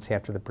 6 months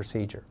after the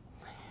procedure.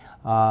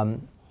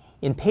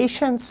 In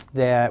patients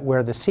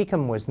where the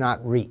cecum was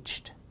not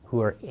reached, who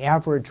are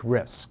average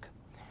risk,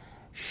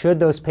 should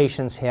those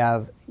patients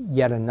have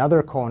yet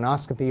another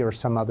colonoscopy or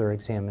some other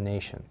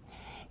examination?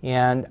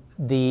 And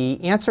the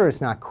answer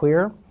is not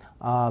clear.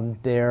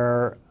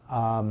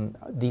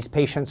 These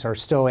patients are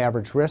still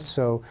average risk,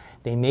 so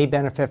they may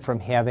benefit from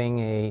having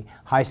a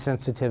high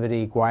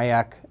sensitivity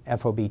guaiac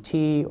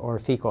FOBT or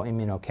fecal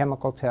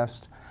immunochemical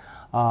test.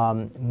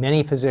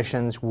 Many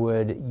physicians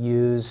would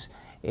use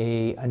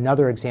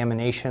another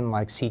examination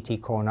like CT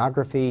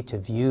colonography to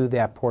view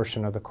that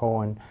portion of the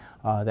colon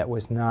that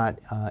was not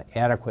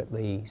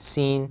adequately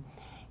seen.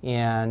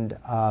 And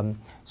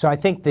so I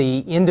think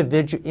the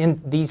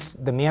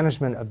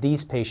management of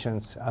these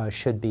patients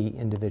should be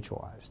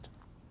individualized.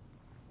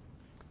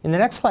 In the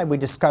next slide, we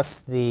discuss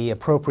the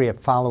appropriate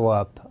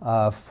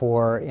follow-up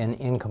for an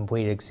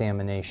incomplete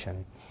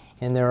examination.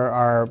 And there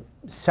are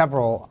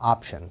several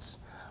options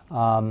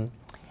for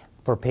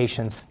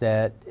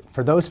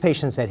those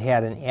patients that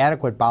had an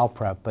adequate bowel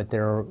prep, but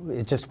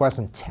it just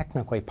wasn't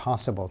technically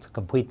possible to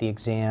complete the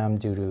exam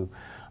due to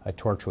a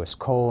tortuous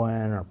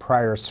colon or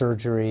prior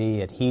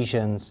surgery,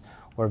 adhesions,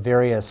 or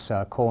various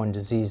colon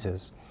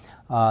diseases.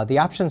 The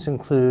options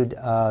include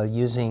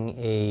using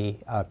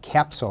a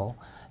capsule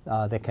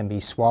that can be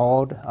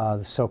swallowed,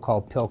 the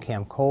so-called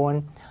PillCam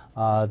colon,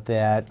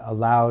 that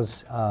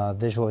allows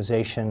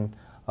visualization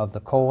of the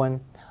colon,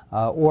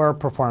 or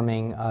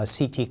performing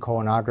CT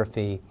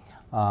colonography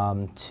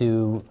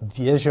to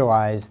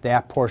visualize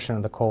that portion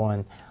of the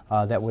colon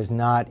that was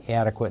not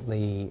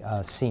adequately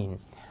seen.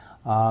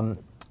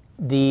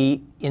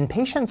 In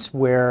patients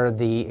where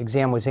the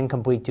exam was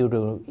incomplete due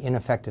to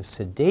ineffective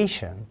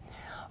sedation,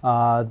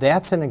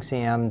 that's an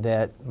exam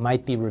that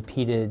might be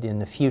repeated in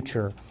the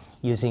future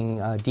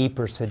using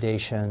deeper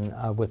sedation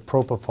with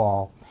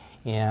propofol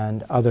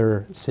and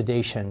other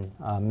sedation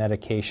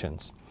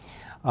medications.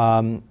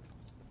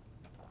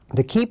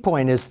 The key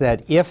point is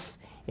that if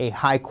a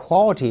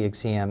high-quality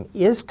exam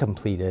is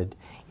completed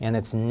and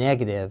it's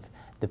negative,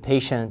 the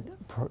patient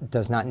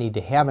does not need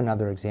to have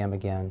another exam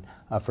again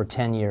for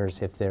 10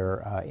 years if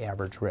they're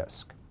average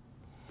risk.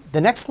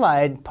 The next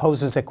slide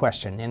poses a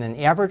question. In an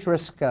average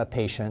risk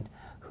patient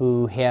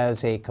who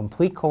has a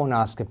complete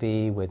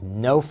colonoscopy with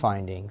no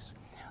findings,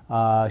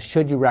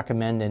 should you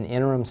recommend an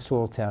interim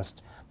stool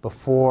test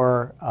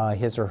before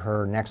his or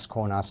her next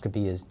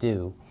colonoscopy is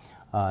due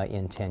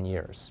in 10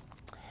 years?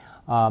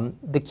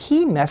 The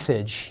key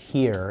message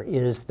here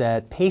is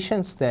that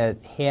patients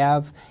that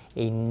have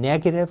a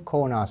negative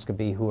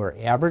colonoscopy who are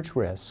average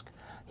risk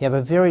have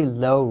a very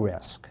low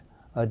risk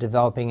of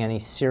developing any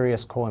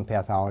serious colon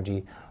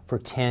pathology for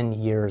 10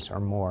 years or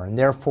more. And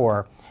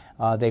therefore,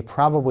 they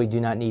probably do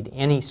not need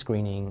any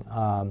screening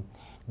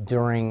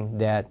during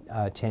that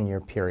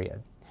 10-year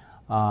period.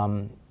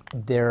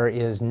 There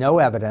is no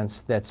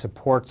evidence that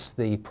supports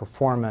the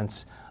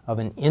performance of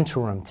an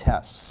interim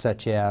test,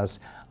 such as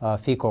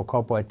fecal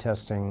colloid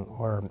testing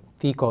or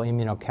fecal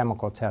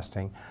immunochemical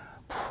testing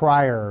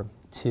prior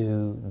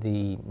to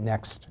the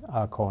next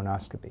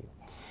colonoscopy.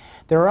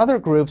 There are other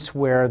groups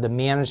where the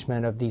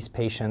management of these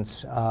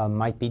patients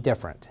might be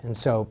different. And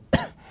so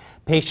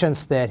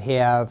patients that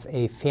have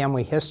a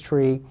family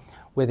history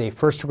with a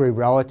first-degree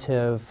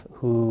relative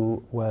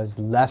who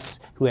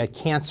had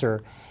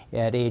cancer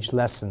at age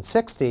less than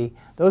 60,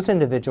 those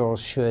individuals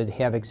should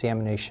have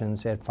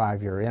examinations at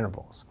 5-year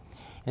intervals.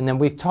 And then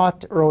we've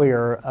talked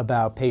earlier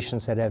about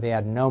patients that have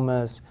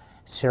adenomas,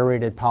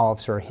 serrated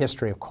polyps, or a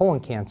history of colon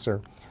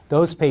cancer.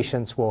 Those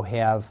patients will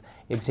have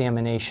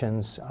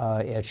examinations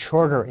at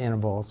shorter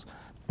intervals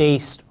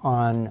based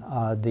on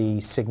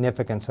the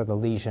significance of the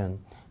lesion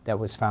that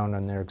was found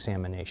on their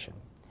examination.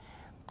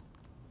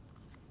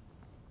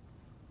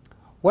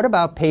 What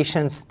about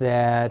patients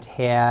that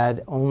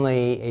had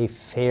only a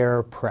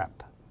fair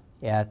prep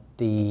at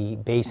the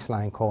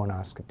baseline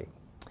colonoscopy?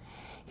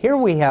 Here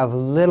we have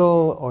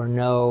little or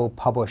no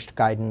published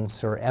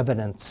guidance or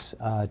evidence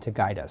to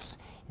guide us,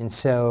 and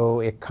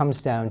so it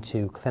comes down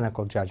to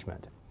clinical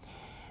judgment.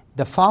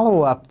 The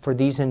follow-up for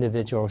these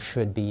individuals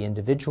should be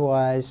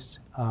individualized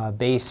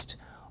based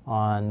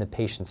on the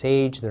patient's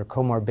age, their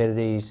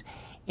comorbidities,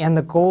 and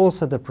the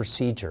goals of the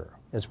procedure,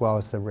 as well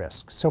as the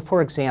risk. So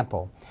for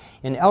example,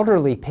 an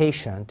elderly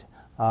patient,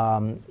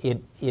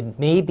 it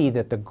may be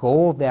that the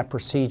goal of that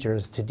procedure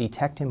is to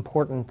detect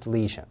important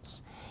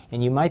lesions.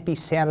 And you might be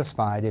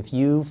satisfied if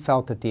you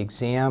felt that the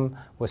exam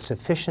was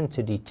sufficient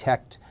to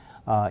detect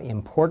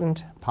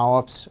important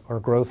polyps or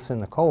growths in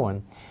the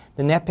colon,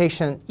 then that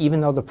patient,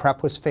 even though the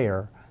prep was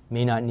fair,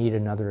 may not need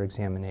another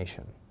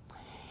examination.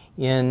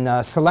 In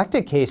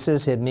selected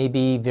cases, it may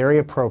be very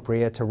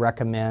appropriate to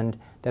recommend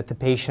that the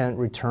patient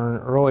return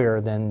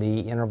earlier than the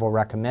interval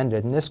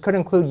recommended. And this could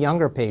include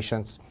younger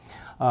patients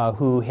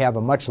who have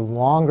a much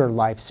longer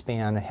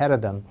lifespan ahead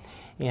of them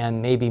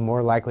and may be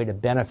more likely to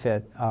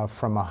benefit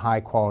from a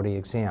high-quality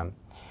exam.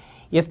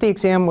 If the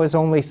exam was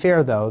only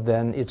fair, though,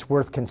 then it's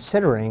worth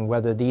considering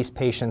whether these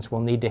patients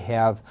will need to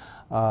have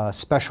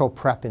special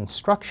prep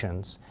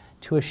instructions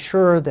to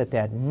assure that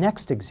that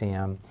next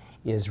exam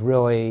is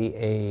really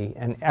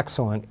an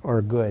excellent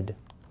or good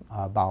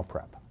bowel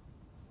prep.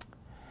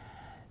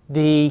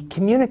 The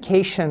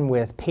communication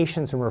with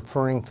patients and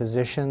referring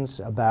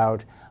physicians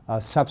about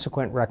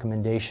subsequent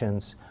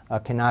recommendations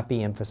cannot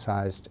be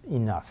emphasized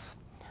enough.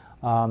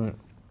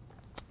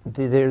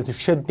 There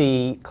should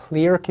be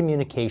clear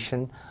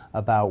communication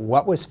about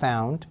what was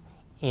found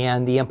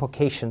and the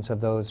implications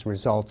of those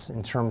results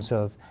in terms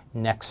of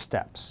next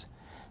steps.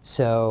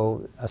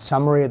 So a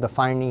summary of the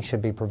findings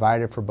should be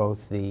provided for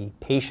both the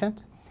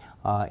patient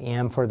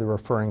and for the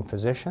referring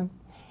physician,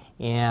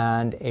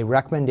 and a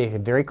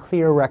very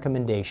clear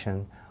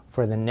recommendation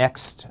for the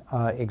next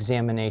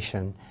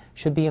examination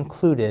should be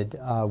included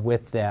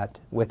with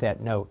that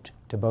note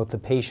to both the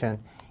patient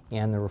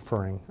and the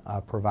referring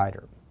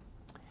provider.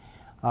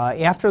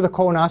 After the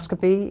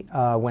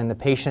colonoscopy, when the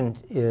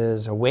patient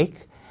is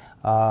awake,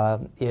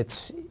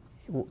 it's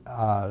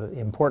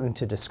important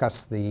to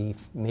discuss the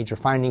major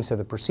findings of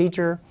the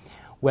procedure,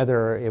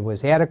 whether it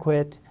was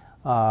adequate,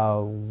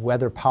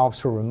 whether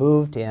polyps were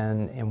removed,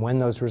 and when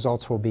those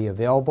results will be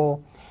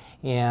available,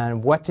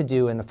 and what to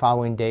do in the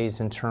following days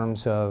in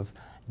terms of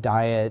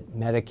diet,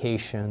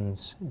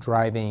 medications,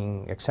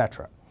 driving,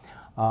 etc.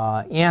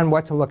 And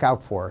what to look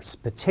out for,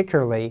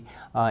 particularly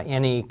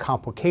any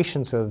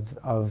complications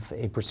of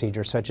a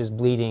procedure such as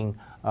bleeding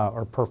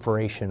or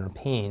perforation or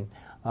pain.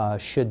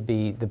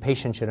 The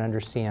patient should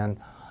understand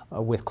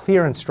with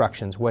clear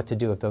instructions what to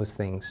do if those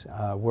things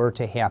were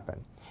to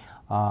happen.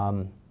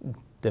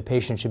 The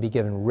patient should be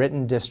given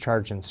written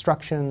discharge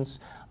instructions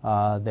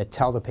that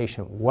tell the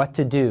patient what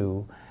to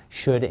do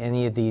should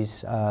any of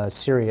these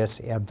serious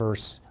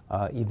adverse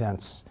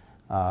events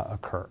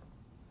occur.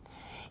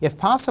 If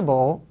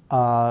possible,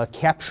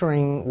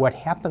 capturing what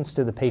happens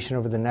to the patient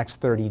over the next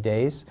 30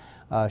 days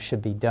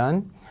should be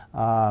done.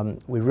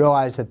 We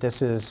realize that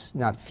this is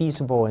not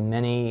feasible in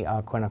many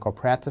clinical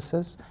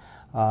practices,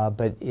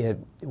 but it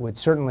would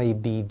certainly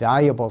be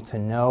valuable to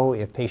know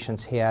if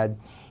patients had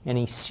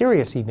any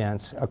serious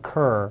events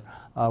occur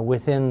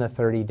within the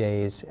 30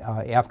 days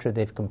after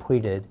they've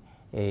completed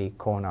a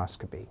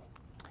colonoscopy.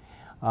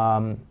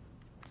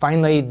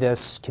 Finally,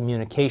 this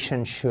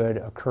communication should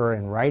occur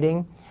in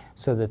writing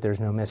so that there's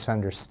no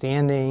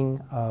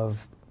misunderstanding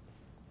of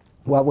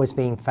what was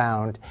being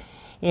found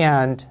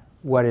and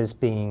what is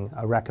being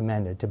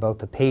recommended to both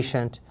the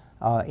patient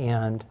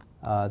and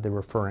the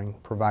referring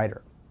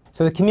provider.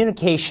 So the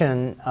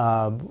communication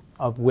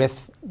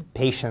with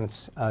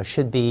patients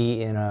should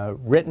be in a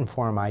written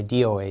form,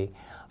 ideally,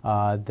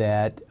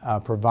 that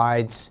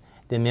provides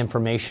them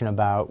information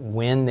about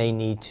when they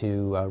need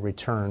to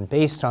return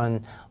based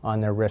on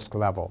their risk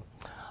level.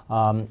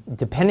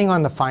 Depending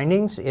on the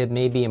findings, it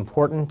may be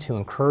important to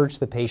encourage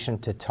the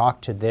patient to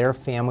talk to their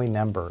family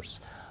members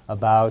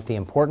about the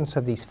importance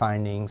of these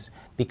findings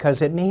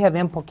because it may have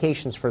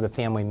implications for the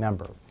family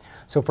member.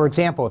 So for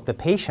example, if the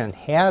patient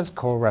has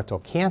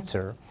colorectal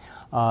cancer,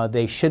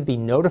 they should be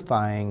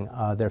notifying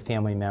their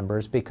family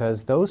members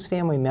because those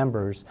family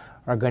members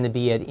are going to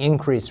be at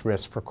increased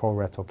risk for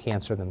colorectal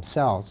cancer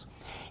themselves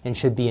and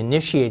should be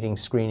initiating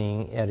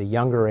screening at a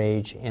younger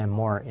age and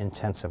more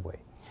intensively.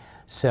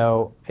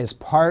 So as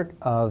part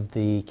of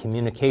the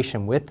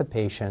communication with the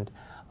patient,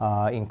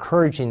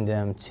 encouraging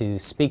them to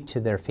speak to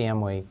their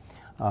family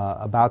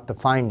about the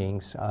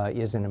findings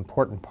is an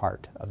important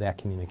part of that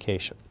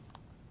communication.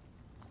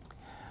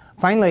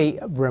 Finally,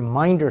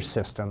 reminder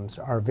systems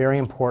are very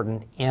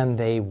important and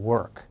they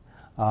work.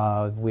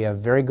 We have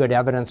very good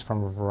evidence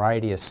from a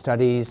variety of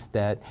studies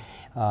that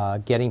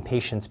getting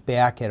patients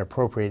back at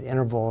appropriate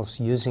intervals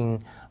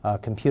using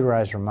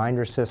computerized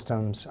reminder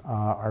systems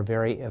are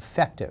very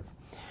effective.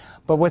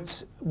 But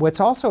what's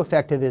also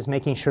effective is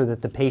making sure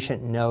that the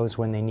patient knows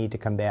when they need to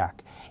come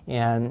back.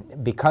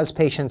 And because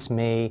patients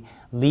may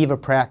leave a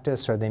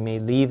practice or they may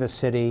leave a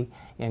city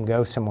and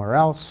go somewhere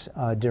else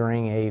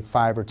during a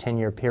 5 or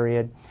 10-year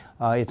period,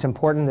 it's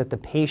important that the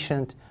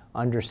patient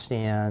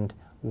understand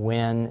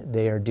when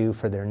they are due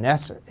for their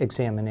next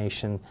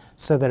examination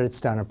so that it's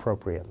done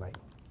appropriately.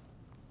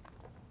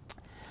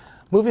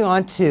 Moving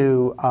on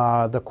to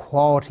the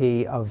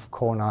quality of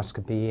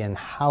colonoscopy and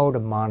how to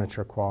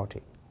monitor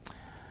quality.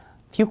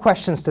 A few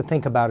questions to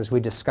think about as we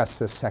discuss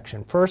this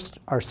section. First,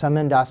 are some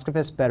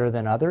endoscopists better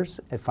than others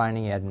at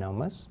finding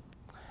adenomas?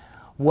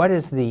 What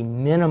is the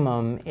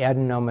minimum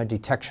adenoma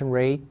detection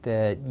rate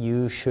that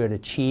you should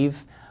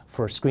achieve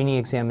for screening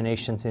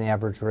examinations in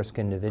average risk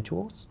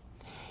individuals?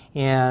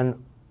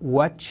 And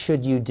what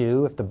should you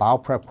do if the bowel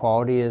prep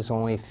quality is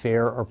only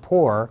fair or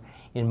poor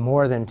in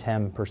more than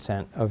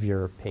 10% of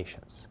your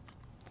patients?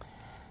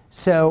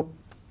 So,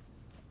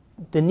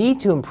 the need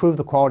to improve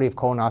the quality of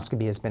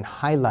colonoscopy has been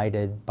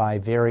highlighted by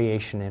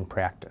variation in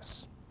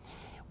practice.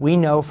 We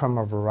know from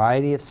a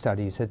variety of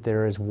studies that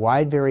there is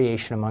wide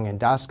variation among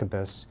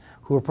endoscopists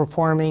who are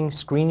performing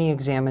screening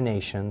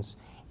examinations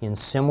in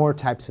similar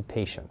types of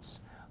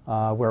patients,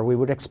 where we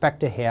would expect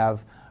to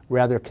have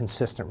rather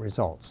consistent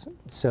results.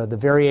 So the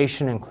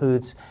variation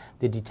includes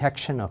the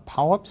detection of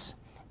polyps,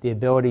 the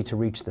ability to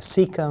reach the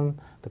cecum,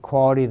 the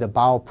quality of the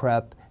bowel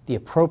prep, the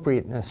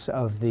appropriateness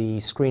of the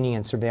screening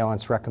and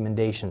surveillance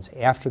recommendations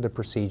after the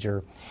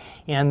procedure,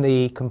 and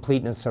the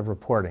completeness of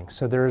reporting.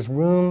 So there is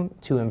room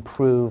to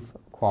improve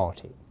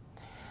quality.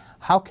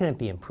 How can it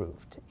be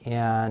improved?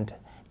 And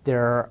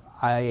there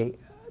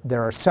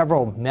are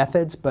several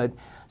methods, but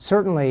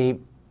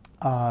certainly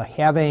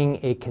having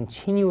a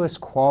continuous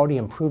quality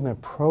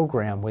improvement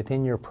program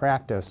within your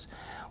practice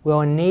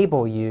will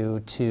enable you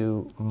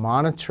to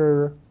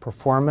monitor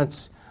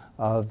performance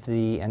of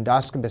the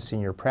endoscopists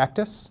in your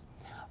practice,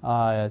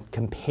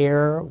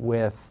 compare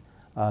with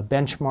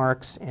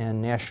benchmarks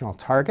and national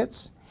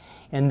targets,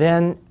 and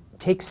then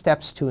take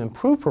steps to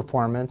improve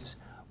performance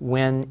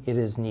when it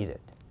is needed.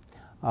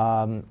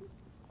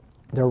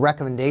 There are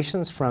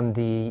recommendations from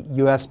the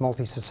U.S.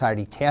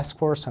 Multi-Society Task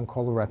Force on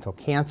Colorectal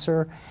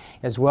Cancer,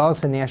 as well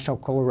as the National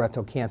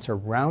Colorectal Cancer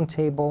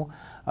Roundtable,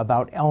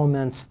 about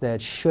elements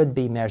that should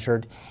be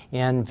measured.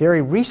 And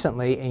very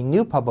recently, a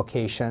new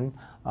publication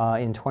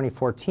in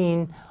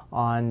 2014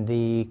 on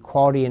the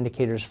quality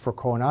indicators for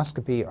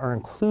colonoscopy are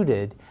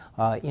included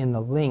in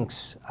the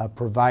links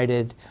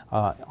provided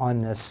on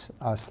this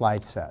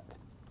slide set.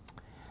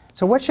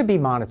 So what should be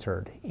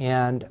monitored?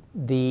 And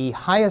the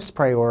highest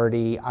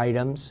priority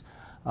items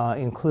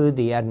include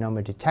the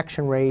adenoma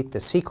detection rate, the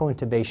cecal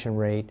intubation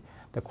rate,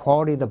 the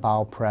quality of the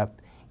bowel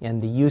prep, and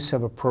the use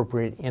of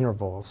appropriate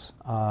intervals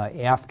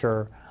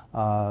after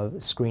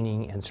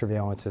screening and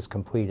surveillance is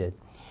completed.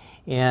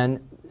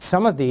 And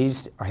some of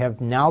these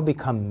have now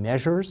become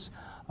measures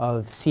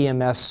of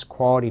CMS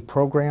quality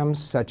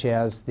programs, such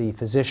as the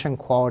Physician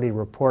Quality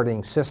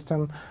Reporting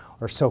System,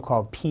 or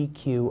so-called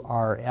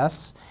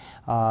PQRS,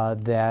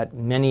 that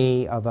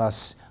many of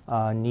us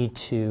need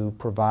to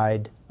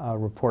provide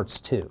reports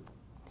to.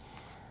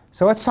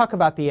 So let's talk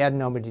about the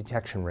adenoma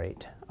detection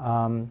rate.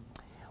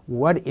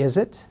 What is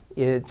it?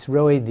 It's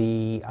really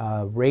the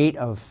rate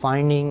of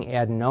finding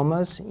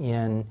adenomas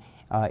in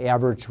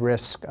average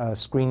risk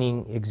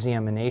screening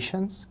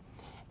examinations.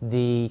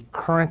 The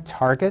current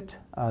target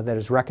that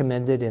is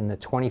recommended in the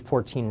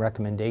 2014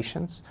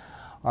 recommendations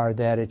are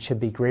that it should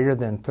be greater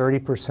than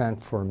 30%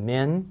 for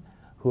men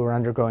who are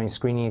undergoing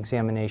screening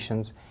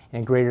examinations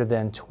and greater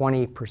than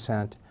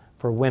 20%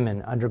 for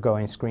women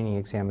undergoing screening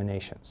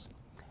examinations.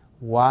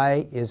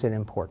 Why is it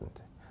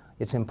important?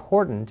 It's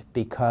important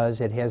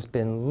because it has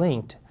been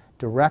linked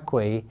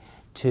directly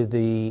to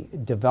the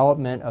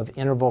development of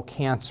interval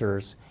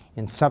cancers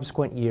in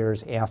subsequent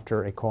years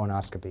after a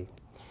colonoscopy.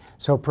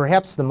 So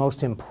perhaps the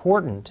most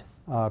important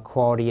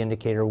quality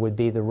indicator would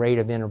be the rate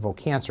of interval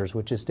cancers,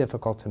 which is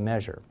difficult to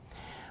measure.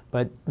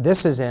 But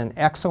this is an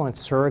excellent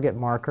surrogate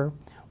marker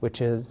which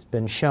has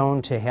been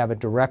shown to have a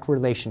direct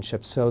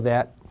relationship, so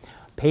that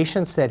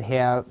patients that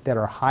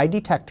are high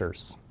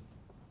detectors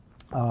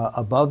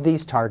above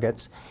these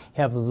targets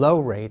have low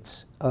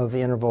rates of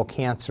interval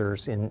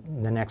cancers in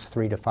the next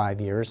 3 to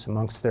 5 years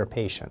amongst their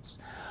patients.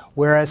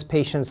 Whereas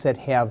patients that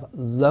have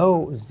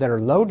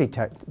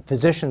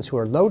physicians who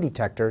are low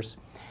detectors,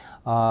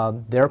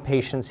 their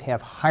patients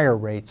have higher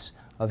rates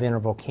of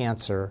interval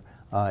cancer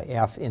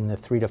in the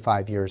 3 to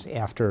 5 years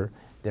after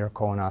their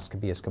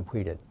colonoscopy is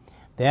completed.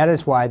 That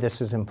is why this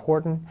is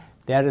important.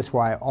 That is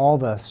why all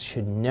of us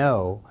should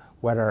know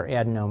what our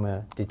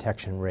adenoma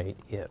detection rate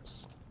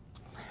is.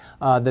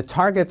 The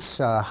targets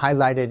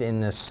highlighted in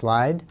this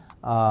slide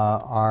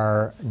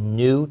are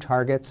new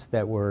targets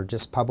that were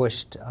just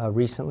published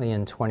recently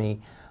in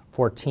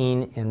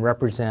 2014 and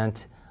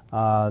represent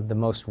the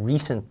most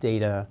recent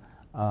data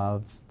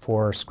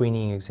for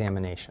screening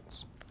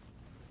examinations.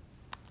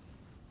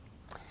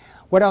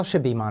 What else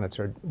should be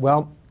monitored?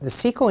 Well, the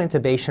cecal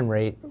intubation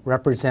rate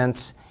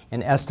represents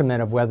an estimate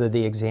of whether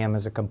the exam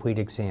is a complete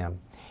exam.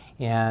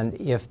 And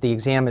if the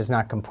exam is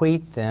not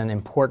complete, then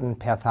important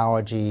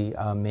pathology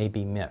may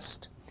be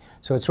missed.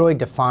 So it's really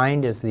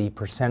defined as the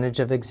percentage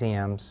of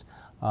exams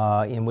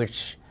in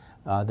which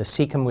the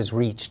cecum was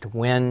reached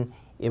when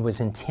it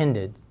was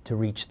intended to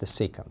reach the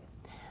cecum.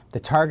 The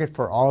target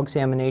for all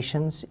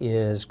examinations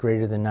is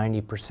greater than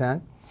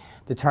 90%.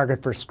 The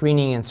target for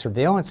screening and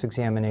surveillance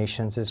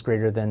examinations is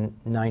greater than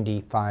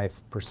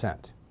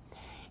 95%.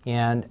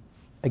 And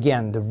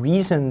again, the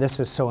reason this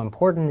is so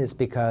important is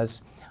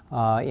because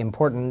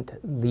important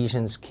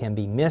lesions can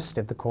be missed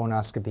if the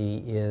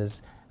colonoscopy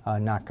is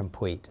not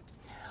complete.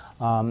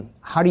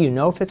 How do you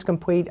know if it's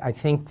complete? I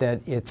think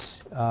that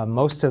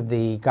most of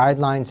the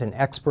guidelines and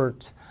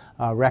experts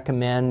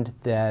recommend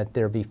that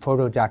there be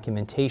photo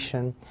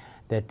documentation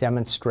that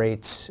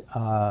demonstrates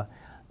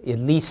at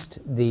least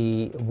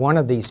one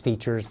of these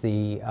features,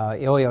 the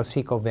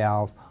ileocecal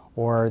valve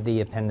or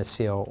the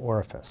appendiceal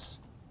orifice,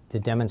 to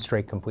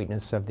demonstrate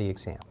completeness of the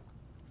exam.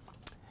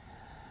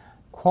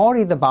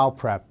 Quality of the bowel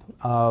prep.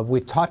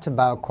 We've talked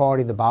about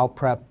quality of the bowel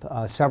prep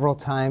several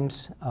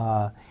times,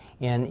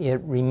 and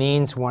it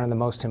remains one of the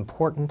most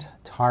important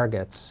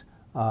targets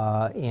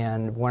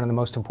and one of the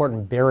most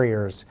important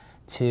barriers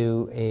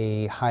to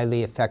a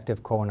highly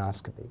effective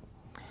colonoscopy.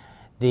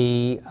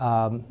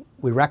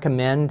 We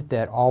recommend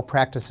that all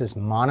practices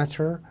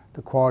monitor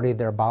the quality of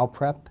their bowel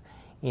prep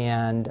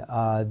and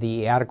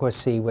the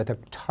adequacy with a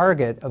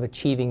target of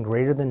achieving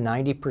greater than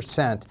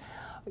 90%,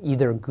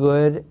 either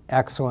good,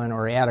 excellent,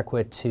 or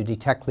adequate to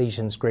detect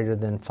lesions greater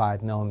than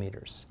 5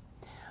 millimeters.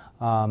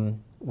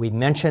 We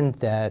mentioned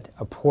that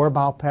a poor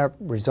bowel prep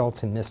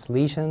results in missed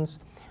lesions,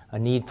 a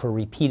need for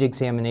repeat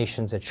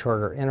examinations at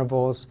shorter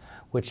intervals,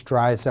 which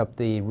drives up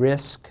the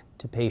risk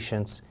to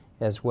patients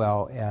as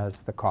well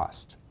as the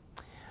cost.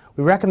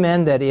 We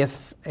recommend that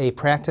if a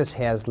practice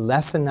has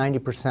less than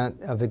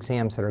 90% of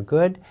exams that are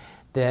good,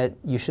 that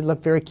you should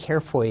look very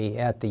carefully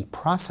at the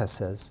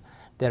processes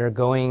that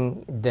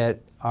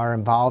are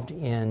involved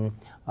in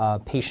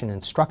patient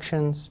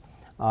instructions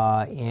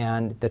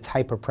and the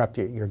type of prep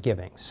you're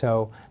giving.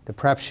 So the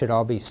preps should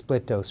all be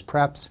split dose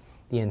preps.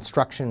 The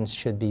instructions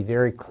should be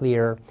very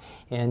clear,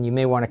 and you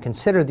may want to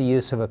consider the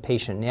use of a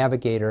patient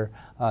navigator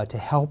to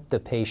help the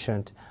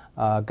patient,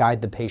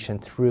 guide the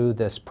patient through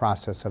this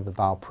process of the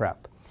bowel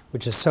prep,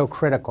 which is so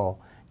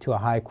critical to a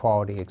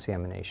high-quality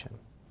examination.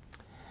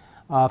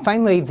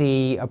 Finally,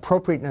 the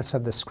appropriateness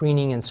of the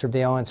screening and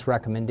surveillance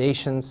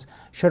recommendations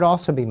should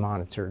also be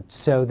monitored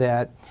so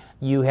that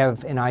you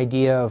have an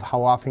idea of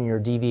how often you're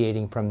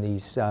deviating from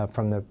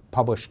the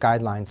published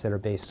guidelines that are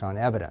based on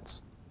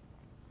evidence.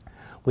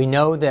 We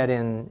know that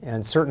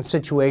in certain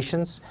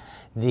situations,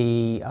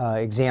 the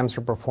exams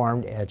are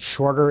performed at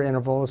shorter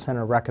intervals than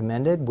are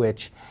recommended,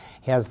 which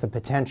has the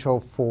potential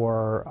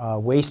for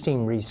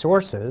wasting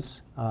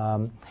resources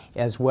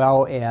as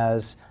well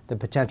as the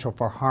potential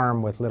for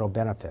harm with little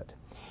benefit.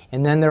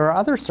 And then there are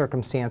other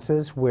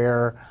circumstances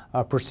where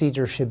a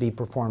procedure should be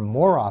performed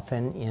more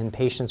often in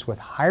patients with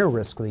higher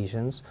risk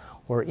lesions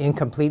or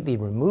incompletely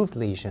removed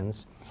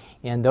lesions,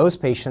 and those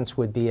patients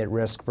would be at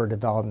risk for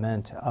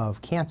development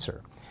of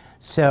cancer.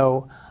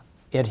 So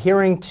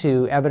adhering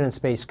to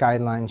evidence-based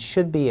guidelines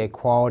should be a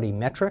quality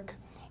metric,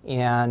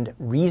 and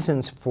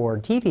reasons for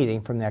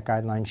deviating from that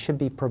guideline should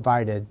be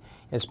provided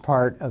as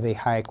part of a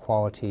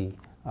high-quality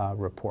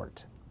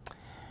report.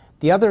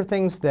 The other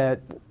things that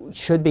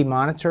should be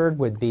monitored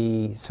would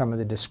be some of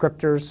the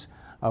descriptors,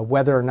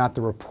 whether or not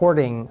the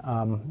reporting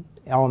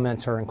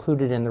elements are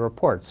included in the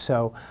report.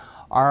 So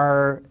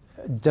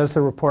does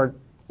the report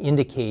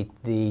indicate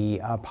the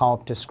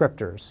polyp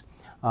descriptors?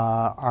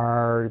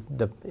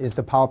 Is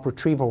the polyp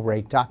retrieval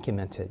rate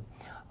documented?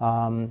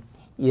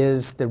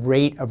 Is the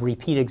rate of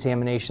repeat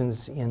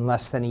examinations in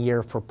less than a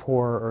year for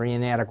poor or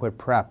inadequate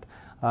prep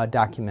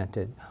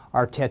documented?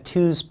 Are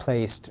tattoos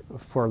placed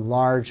for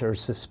large or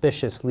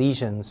suspicious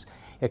lesions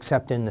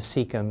except in the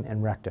cecum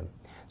and rectum?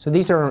 So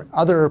these are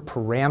other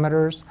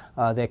parameters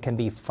that can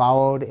be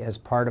followed as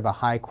part of a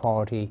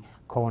high-quality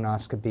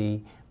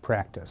colonoscopy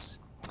practice.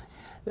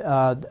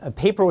 A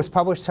paper was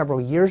published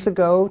several years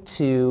ago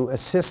to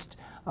assist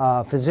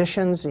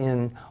physicians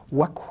in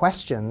what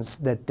questions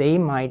that they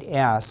might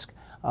ask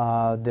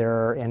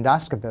their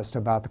endoscopist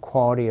about the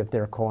quality of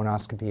their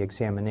colonoscopy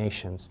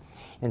examinations.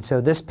 And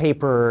so this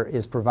paper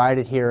is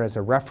provided here as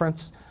a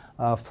reference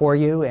for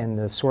you, and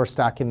the source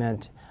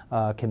document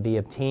can be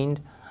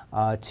obtained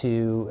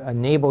to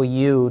enable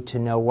you to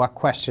know what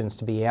questions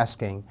to be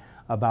asking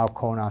about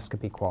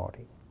colonoscopy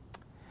quality.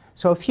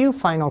 So a few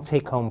final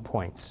take-home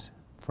points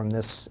from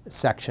this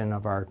section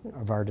of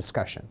our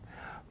discussion.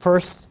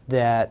 First,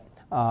 that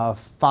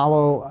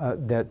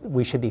that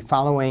we should be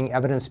following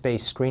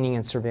evidence-based screening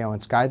and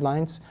surveillance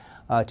guidelines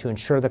to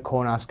ensure the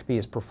colonoscopy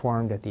is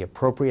performed at the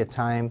appropriate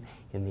time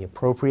in the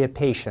appropriate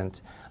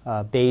patient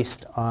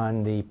based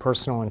on the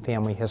personal and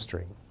family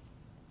history.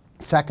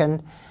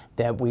 Second,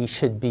 that we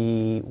should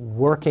be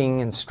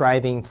working and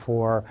striving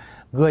for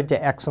good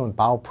to excellent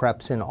bowel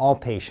preps in all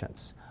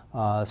patients.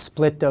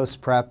 Split dose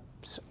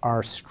preps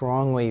are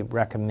strongly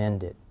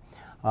recommended.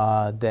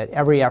 That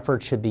every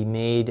effort should be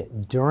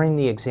made during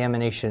the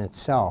examination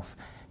itself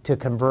to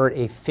convert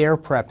a fair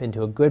prep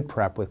into a good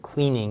prep with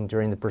cleaning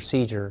during the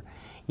procedure,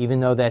 even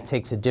though that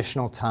takes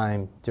additional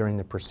time during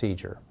the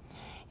procedure.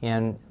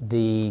 And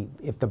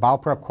if the bowel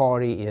prep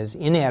quality is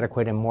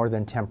inadequate in more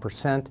than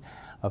 10%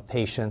 of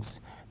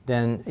patients,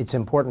 then it's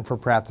important for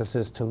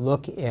practices to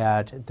look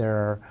at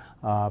their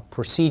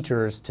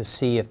procedures to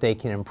see if they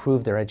can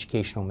improve their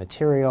educational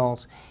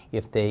materials,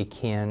 if they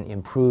can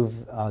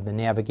improve the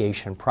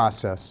navigation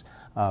process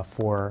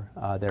for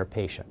their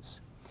patients.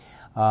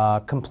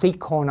 Complete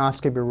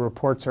colonoscopy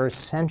reports are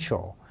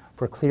essential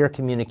for clear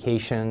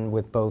communication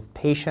with both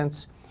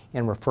patients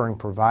and referring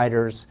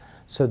providers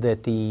so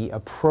that the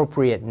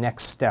appropriate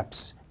next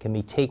steps can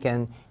be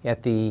taken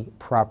at the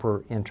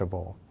proper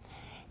interval.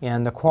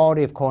 And the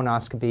quality of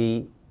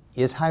colonoscopy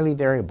is highly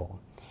variable,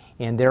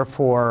 and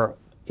therefore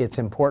it's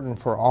important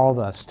for all of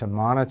us to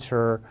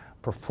monitor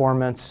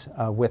performance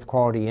with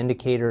quality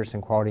indicators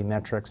and quality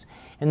metrics,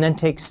 and then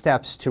take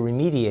steps to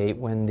remediate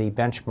when the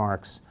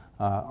benchmarks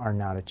are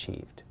not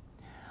achieved.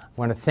 I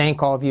want to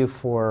thank all of you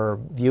for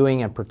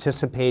viewing and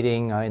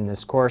participating in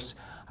this course.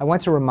 I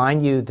want to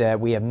remind you that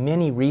we have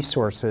many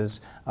resources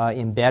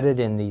embedded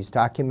in these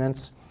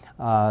documents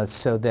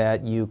so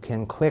that you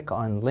can click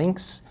on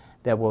links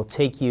that will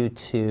take you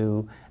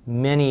to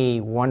many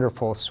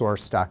wonderful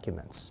source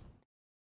documents.